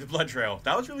 Continue the blood trail.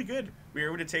 That was really good. We were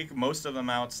able to take most of them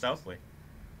out stealthily.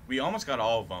 We almost got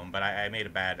all of them, but I made a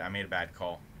bad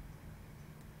call.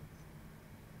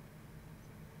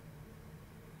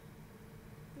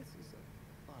 This is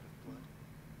a lot of blood.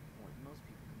 More than most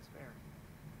people can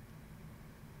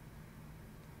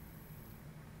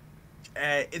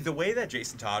spare. The way that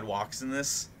Jason Todd walks in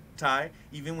this, Ty,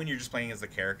 even when you're just playing as the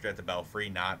character at the Belfry,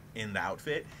 not in the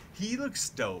outfit, he looks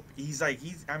dope. He's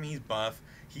buff.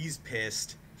 He's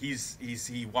pissed.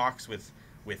 He walks with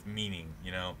meaning,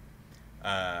 you know.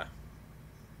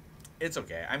 It's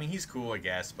okay. I mean, he's cool, I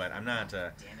guess, but I'm not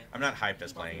hyped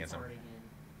as playing as him.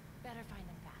 Better find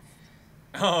them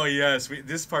fast. Oh yes,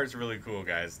 this part's really cool,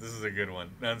 guys. This is a good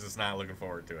one. Nuns is not looking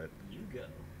forward to it. You go.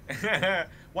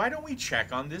 Why don't we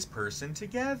check on this person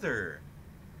together?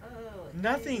 Oh,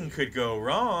 Nothing hey. could go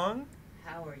wrong.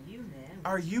 How are you, man?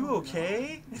 Are you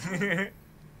okay?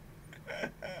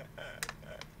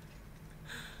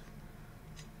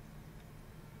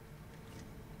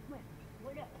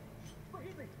 Wait up!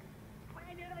 Forgive me!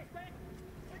 I need ice back!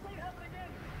 It won't happen again!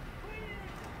 Please!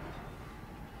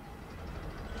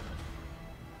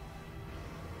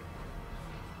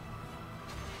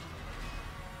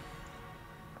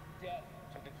 Death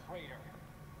to the traitor!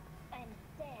 And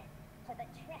death to the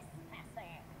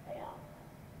trespasser!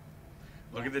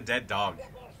 Look at the dead dog.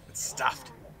 It's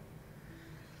stuffed.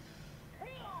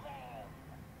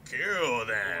 Kill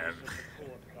them. The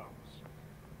court comes.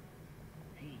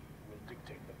 He will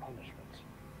dictate the punishment.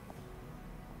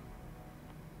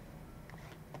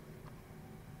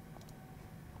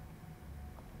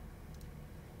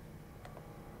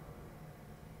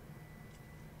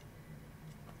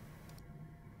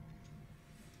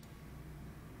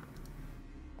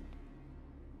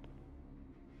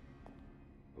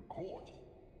 The court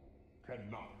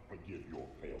cannot forgive your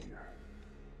failure.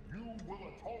 You will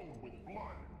atone with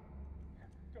blood.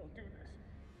 Don't do this.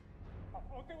 I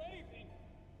won't do anything.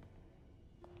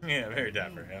 Yeah, very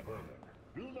dapper. Yeah.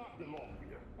 Do not belong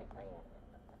here.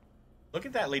 Look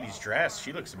at that lady's dress.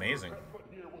 She looks amazing. Put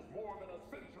here was more than a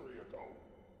century ago.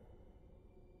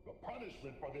 The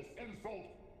punishment for this insult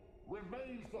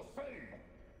remains the same.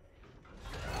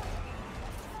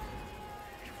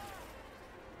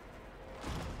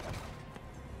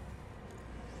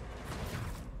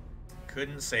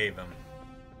 Couldn't save him.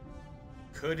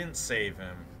 Couldn't save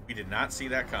him. We did not see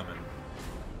that coming.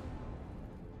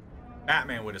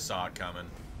 Batman would have saw it coming.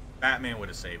 Batman would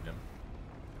have saved him.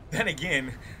 Then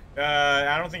again,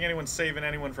 I don't think anyone's saving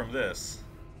anyone from this.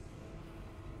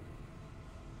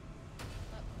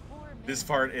 This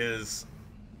part is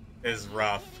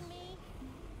rough.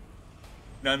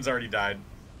 Nun's already died.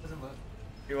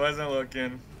 He wasn't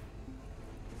looking.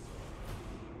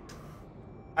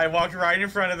 I walked right in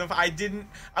front of them.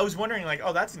 I was wondering, like,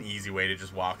 oh, that's an easy way to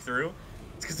just walk through.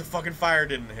 It's because the fucking fire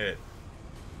didn't hit.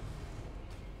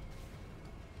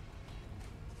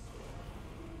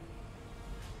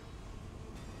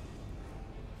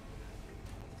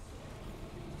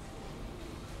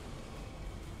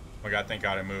 Oh my god, thank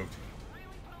god it moved.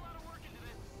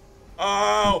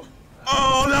 Oh!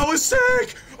 Oh, that was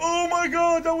sick! Oh my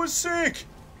god, that was sick!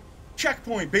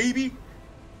 Checkpoint, baby!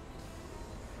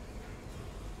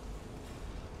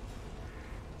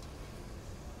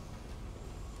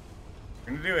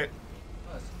 We're gonna do it.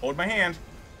 Hold my hand.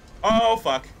 Oh,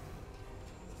 fuck.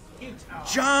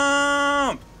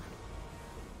 Jump!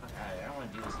 I don't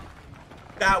want to do this.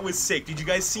 That was sick. Did you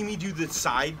guys see me do the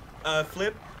side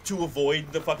flip to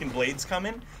avoid the fucking blades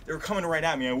coming? They were coming right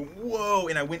at me. I went, whoa,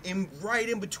 and I went in right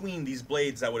in between these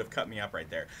blades that would have cut me up right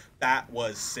there. That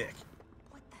was sick.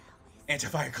 What the hell is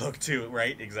Anti-fire cloak too,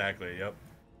 right? Exactly, yep.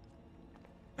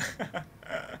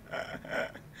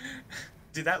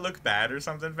 Did that look bad or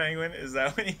something, Penguin? Is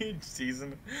that what you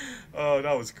seasoned? Oh,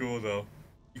 that was cool though.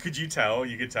 Could you tell?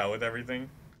 You could tell with everything?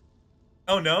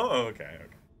 Oh no? Oh, okay,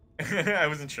 okay. I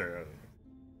wasn't sure.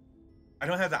 I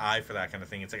don't have the eye for that kind of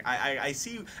thing. It's like I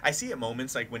see at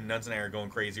moments like when Nuns and I are going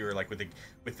crazy, or like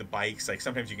with the bikes, like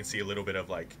sometimes you can see a little bit of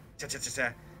like cha cha cha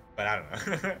cha, but I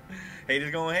don't know.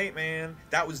 Haters gonna hate, man.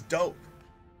 That was dope.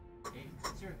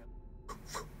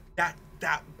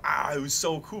 It was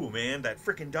so cool, man. That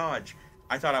freaking dodge.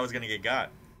 I thought I was gonna get got.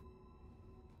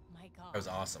 My god. That was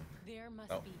awesome. There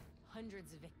must be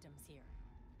hundreds of victims here.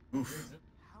 Oof.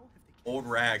 Old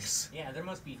rags. Yeah, there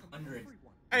must be hundreds.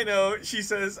 I know. She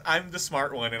says I'm the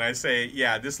smart one, and I say,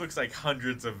 yeah, this looks like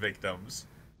hundreds of victims.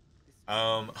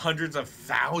 Hundreds of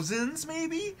thousands,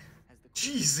 maybe?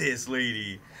 Jesus,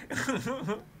 lady.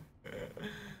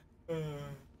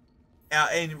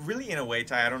 And really, in a way,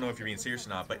 Ty, I don't know if you're being serious or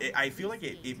not, but I feel like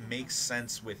it makes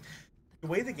sense with the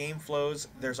way the game flows.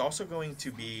 There's also going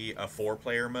to be a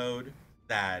 4-player mode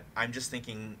that I'm just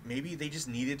thinking maybe they just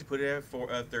needed to put it at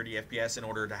 30 FPS in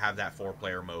order to have that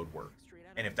 4-player mode work.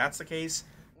 And if that's the case,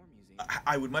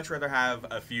 I would much rather have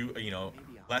a few,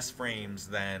 less frames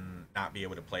than not be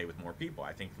able to play with more people.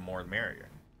 I think the more the merrier.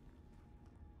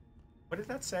 What did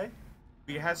that say?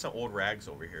 We had some old rags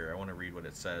over here. I want to read what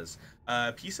it says.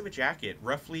 Piece of a jacket,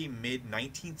 roughly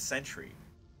mid-19th century.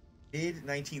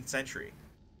 Mid-19th century.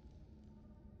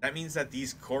 That means that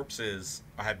these corpses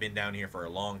have been down here for a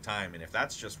long time, and if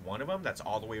that's just one of them, that's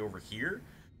all the way over here.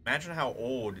 Imagine how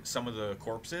old some of the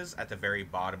corpses at the very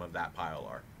bottom of that pile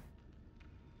are.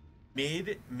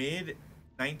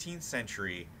 Mid-19th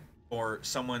century for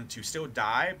someone to still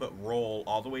die, but roll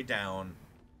all the way down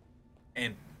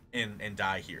and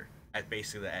die here at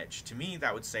basically the edge. To me,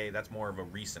 that would say that's more of a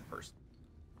recent person.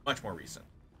 Much more recent.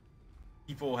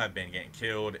 People have been getting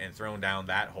killed and thrown down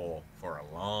that hole for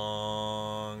a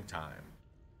long time.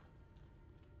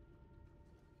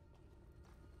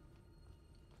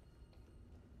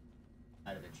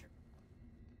 Out of the church.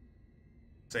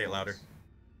 Say it louder.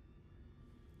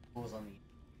 Holes on the.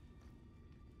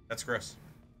 That's gross.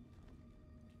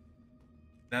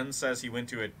 Nun says he went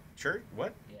to a church.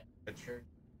 What? Yeah, a church.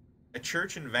 A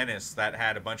church in Venice that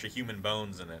had a bunch of human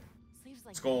bones in it.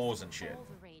 Like Skulls and shit. All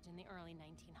the rage in the early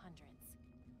 1900s.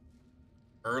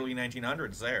 Early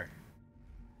 1900s there.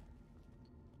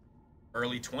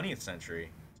 Early 20th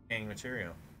century. Decaying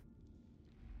material.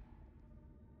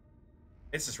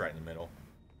 It's just right in the middle.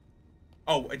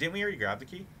 Oh, didn't we already grab the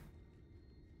key?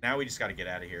 Now we just got to get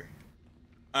out of here.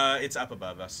 It's up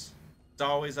above us. It's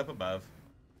always up above.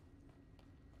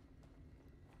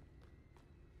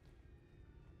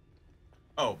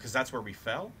 Oh, because that's where we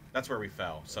fell? That's where we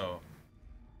fell, so...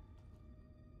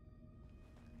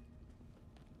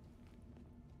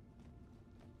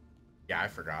 Yeah, I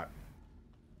forgot.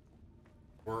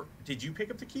 Did you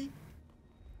pick up the key?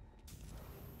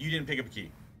 You didn't pick up the key.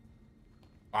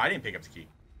 Oh, I didn't pick up the key.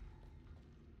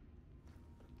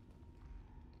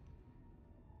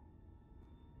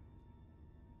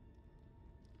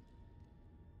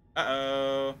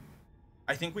 Uh-oh.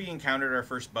 I think we encountered our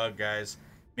first bug, guys.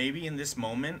 Maybe in this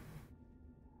moment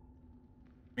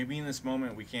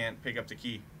we can't pick up the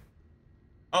key.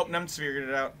 Oh, Numbs figured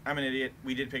it out. I'm an idiot.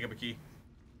 We did pick up a key.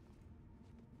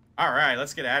 All right,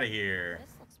 let's get out of here.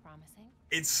 This looks promising.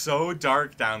 It's so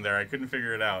dark down there. I couldn't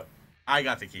figure it out. I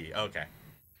got the key. Okay.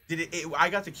 I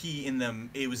got the key in the...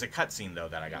 It was a cutscene, though,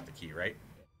 that I got the key, right?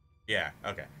 Yeah,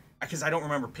 okay. Because I don't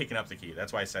remember picking up the key.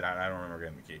 That's why I said I don't remember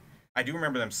getting the key. I do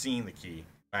remember them seeing the key.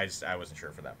 I wasn't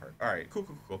sure for that part. All right, cool.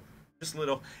 Just a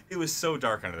little... It was so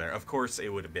dark under there. Of course, it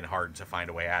would have been hard to find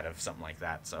a way out of something like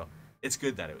that, so it's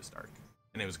good that it was dark.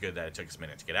 And it was good that it took us a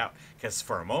minute to get out. Because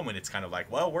for a moment, it's kind of like,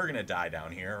 well, we're going to die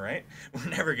down here, right? We're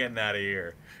never getting out of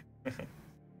here.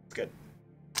 It's good.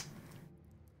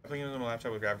 Playing on a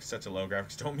laptop with graphics set to low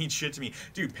graphics don't mean shit to me.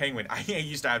 Dude, Penguin, I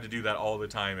used to have to do that all the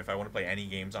time. If I want to play any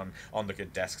games on the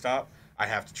desktop, I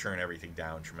have to turn everything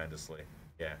down tremendously.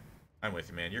 Yeah, I'm with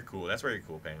you, man. You're cool. That's very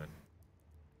cool, Penguin.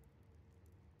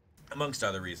 Amongst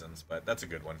other reasons, but that's a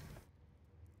good one.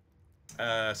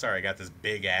 Sorry, I got this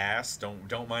big ass.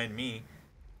 Don't mind me.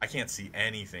 I can't see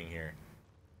anything here.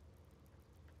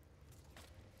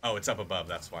 Oh, it's up above,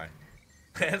 that's why.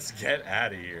 Let's get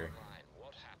out of here.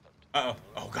 Uh-oh.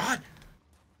 Oh, God!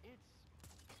 It's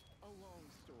a long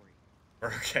story. We're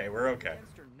okay, we're okay.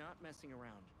 Against her not messing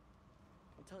around.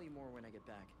 I'll tell you more when I get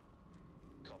back.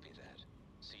 Copy that.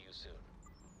 See you soon.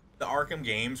 The Arkham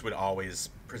games would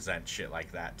always present shit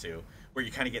like that, too. Where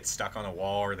you kind of get stuck on a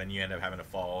wall, or then you end up having to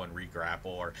fall and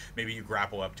re-grapple, or maybe you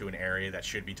grapple up to an area that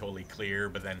should be totally clear,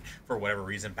 but then, for whatever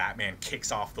reason, Batman kicks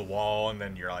off the wall, and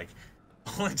then you're, like,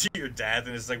 falling to your death,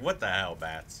 and it's like, what the hell,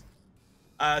 Bats?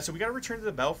 So we gotta return to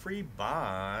the Belfry,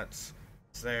 but...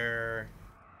 Is there...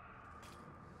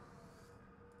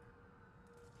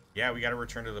 Yeah, we gotta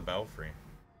return to the Belfry.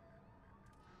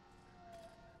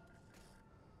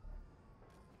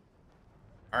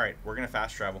 Alright, we're gonna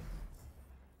fast travel.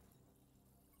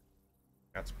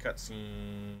 Got some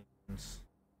cutscenes.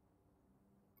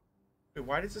 Wait,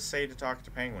 why does it say to talk to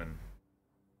Penguin?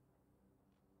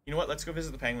 You know what? Let's go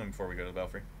visit the Penguin before we go to the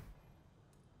Belfry.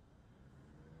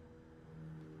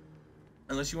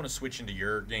 Unless you want to switch into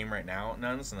your game right now,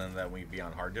 Nuns, and then that we'd be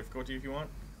on hard difficulty if you want.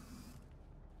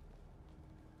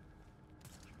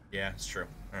 Yeah, it's true.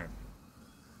 Alright.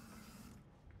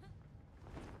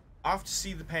 Off to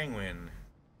see the Penguin.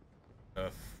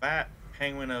 The fat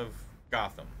Penguin of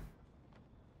Gotham.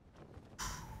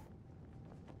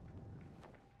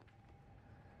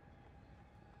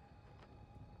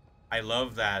 I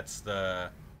love that the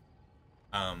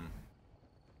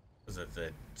was it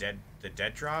the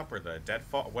dead drop or the dead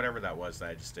fall, whatever that was that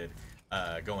I just did,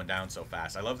 going down so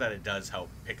fast. I love that it does help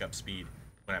pick up speed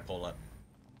when I pull up.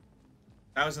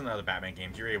 That was in the other Batman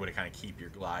games. You were able to kind of keep your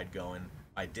glide going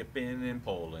by dipping and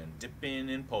pulling, dipping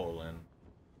and pulling.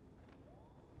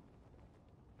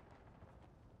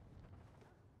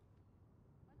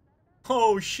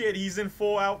 Oh shit, he's in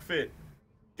full outfit.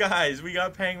 Guys, we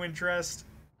got Penguin dressed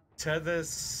to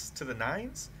the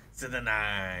nines? To the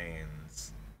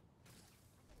nines.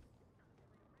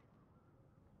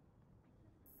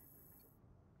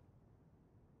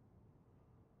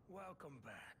 Welcome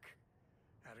back.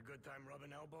 Had a good time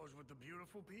rubbing elbows with the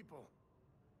beautiful people.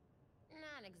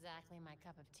 Not exactly my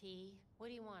cup of tea. What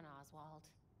do you want, Oswald?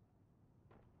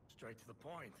 Straight to the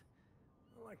point.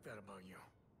 I like that about you.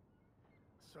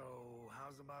 So,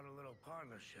 how's about a little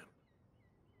partnership?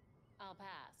 I'll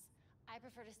pass. I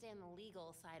prefer to stay on the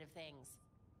legal side of things.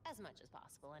 As much as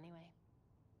possible, anyway.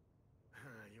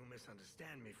 You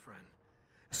misunderstand me, friend.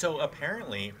 So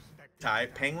apparently, Ty,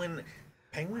 Penguin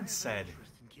said...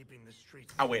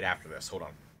 I'll wait after this, hold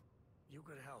on. You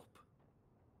could help.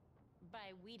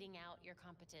 By weeding out your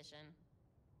competition.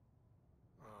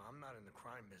 I'm not in the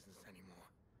crime business anymore.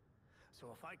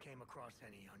 So if I came across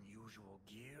any unusual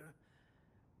gear,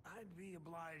 I'd be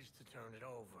obliged to turn it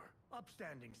over.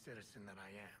 Upstanding citizen that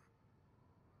I am.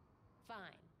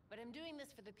 Fine, but I'm doing this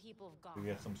for the people of Gotham. Do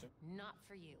we get some soon? Not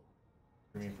for you.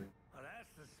 Well,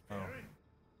 that's the spirit.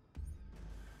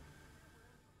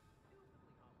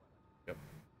 Yep.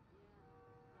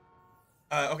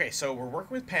 Okay, so we're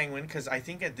working with Penguin because I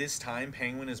think at this time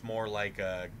Penguin is more like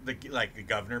the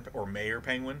governor or mayor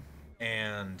Penguin,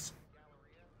 and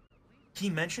he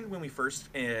mentioned when we first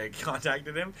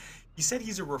contacted him, he said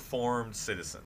he's a reformed citizen.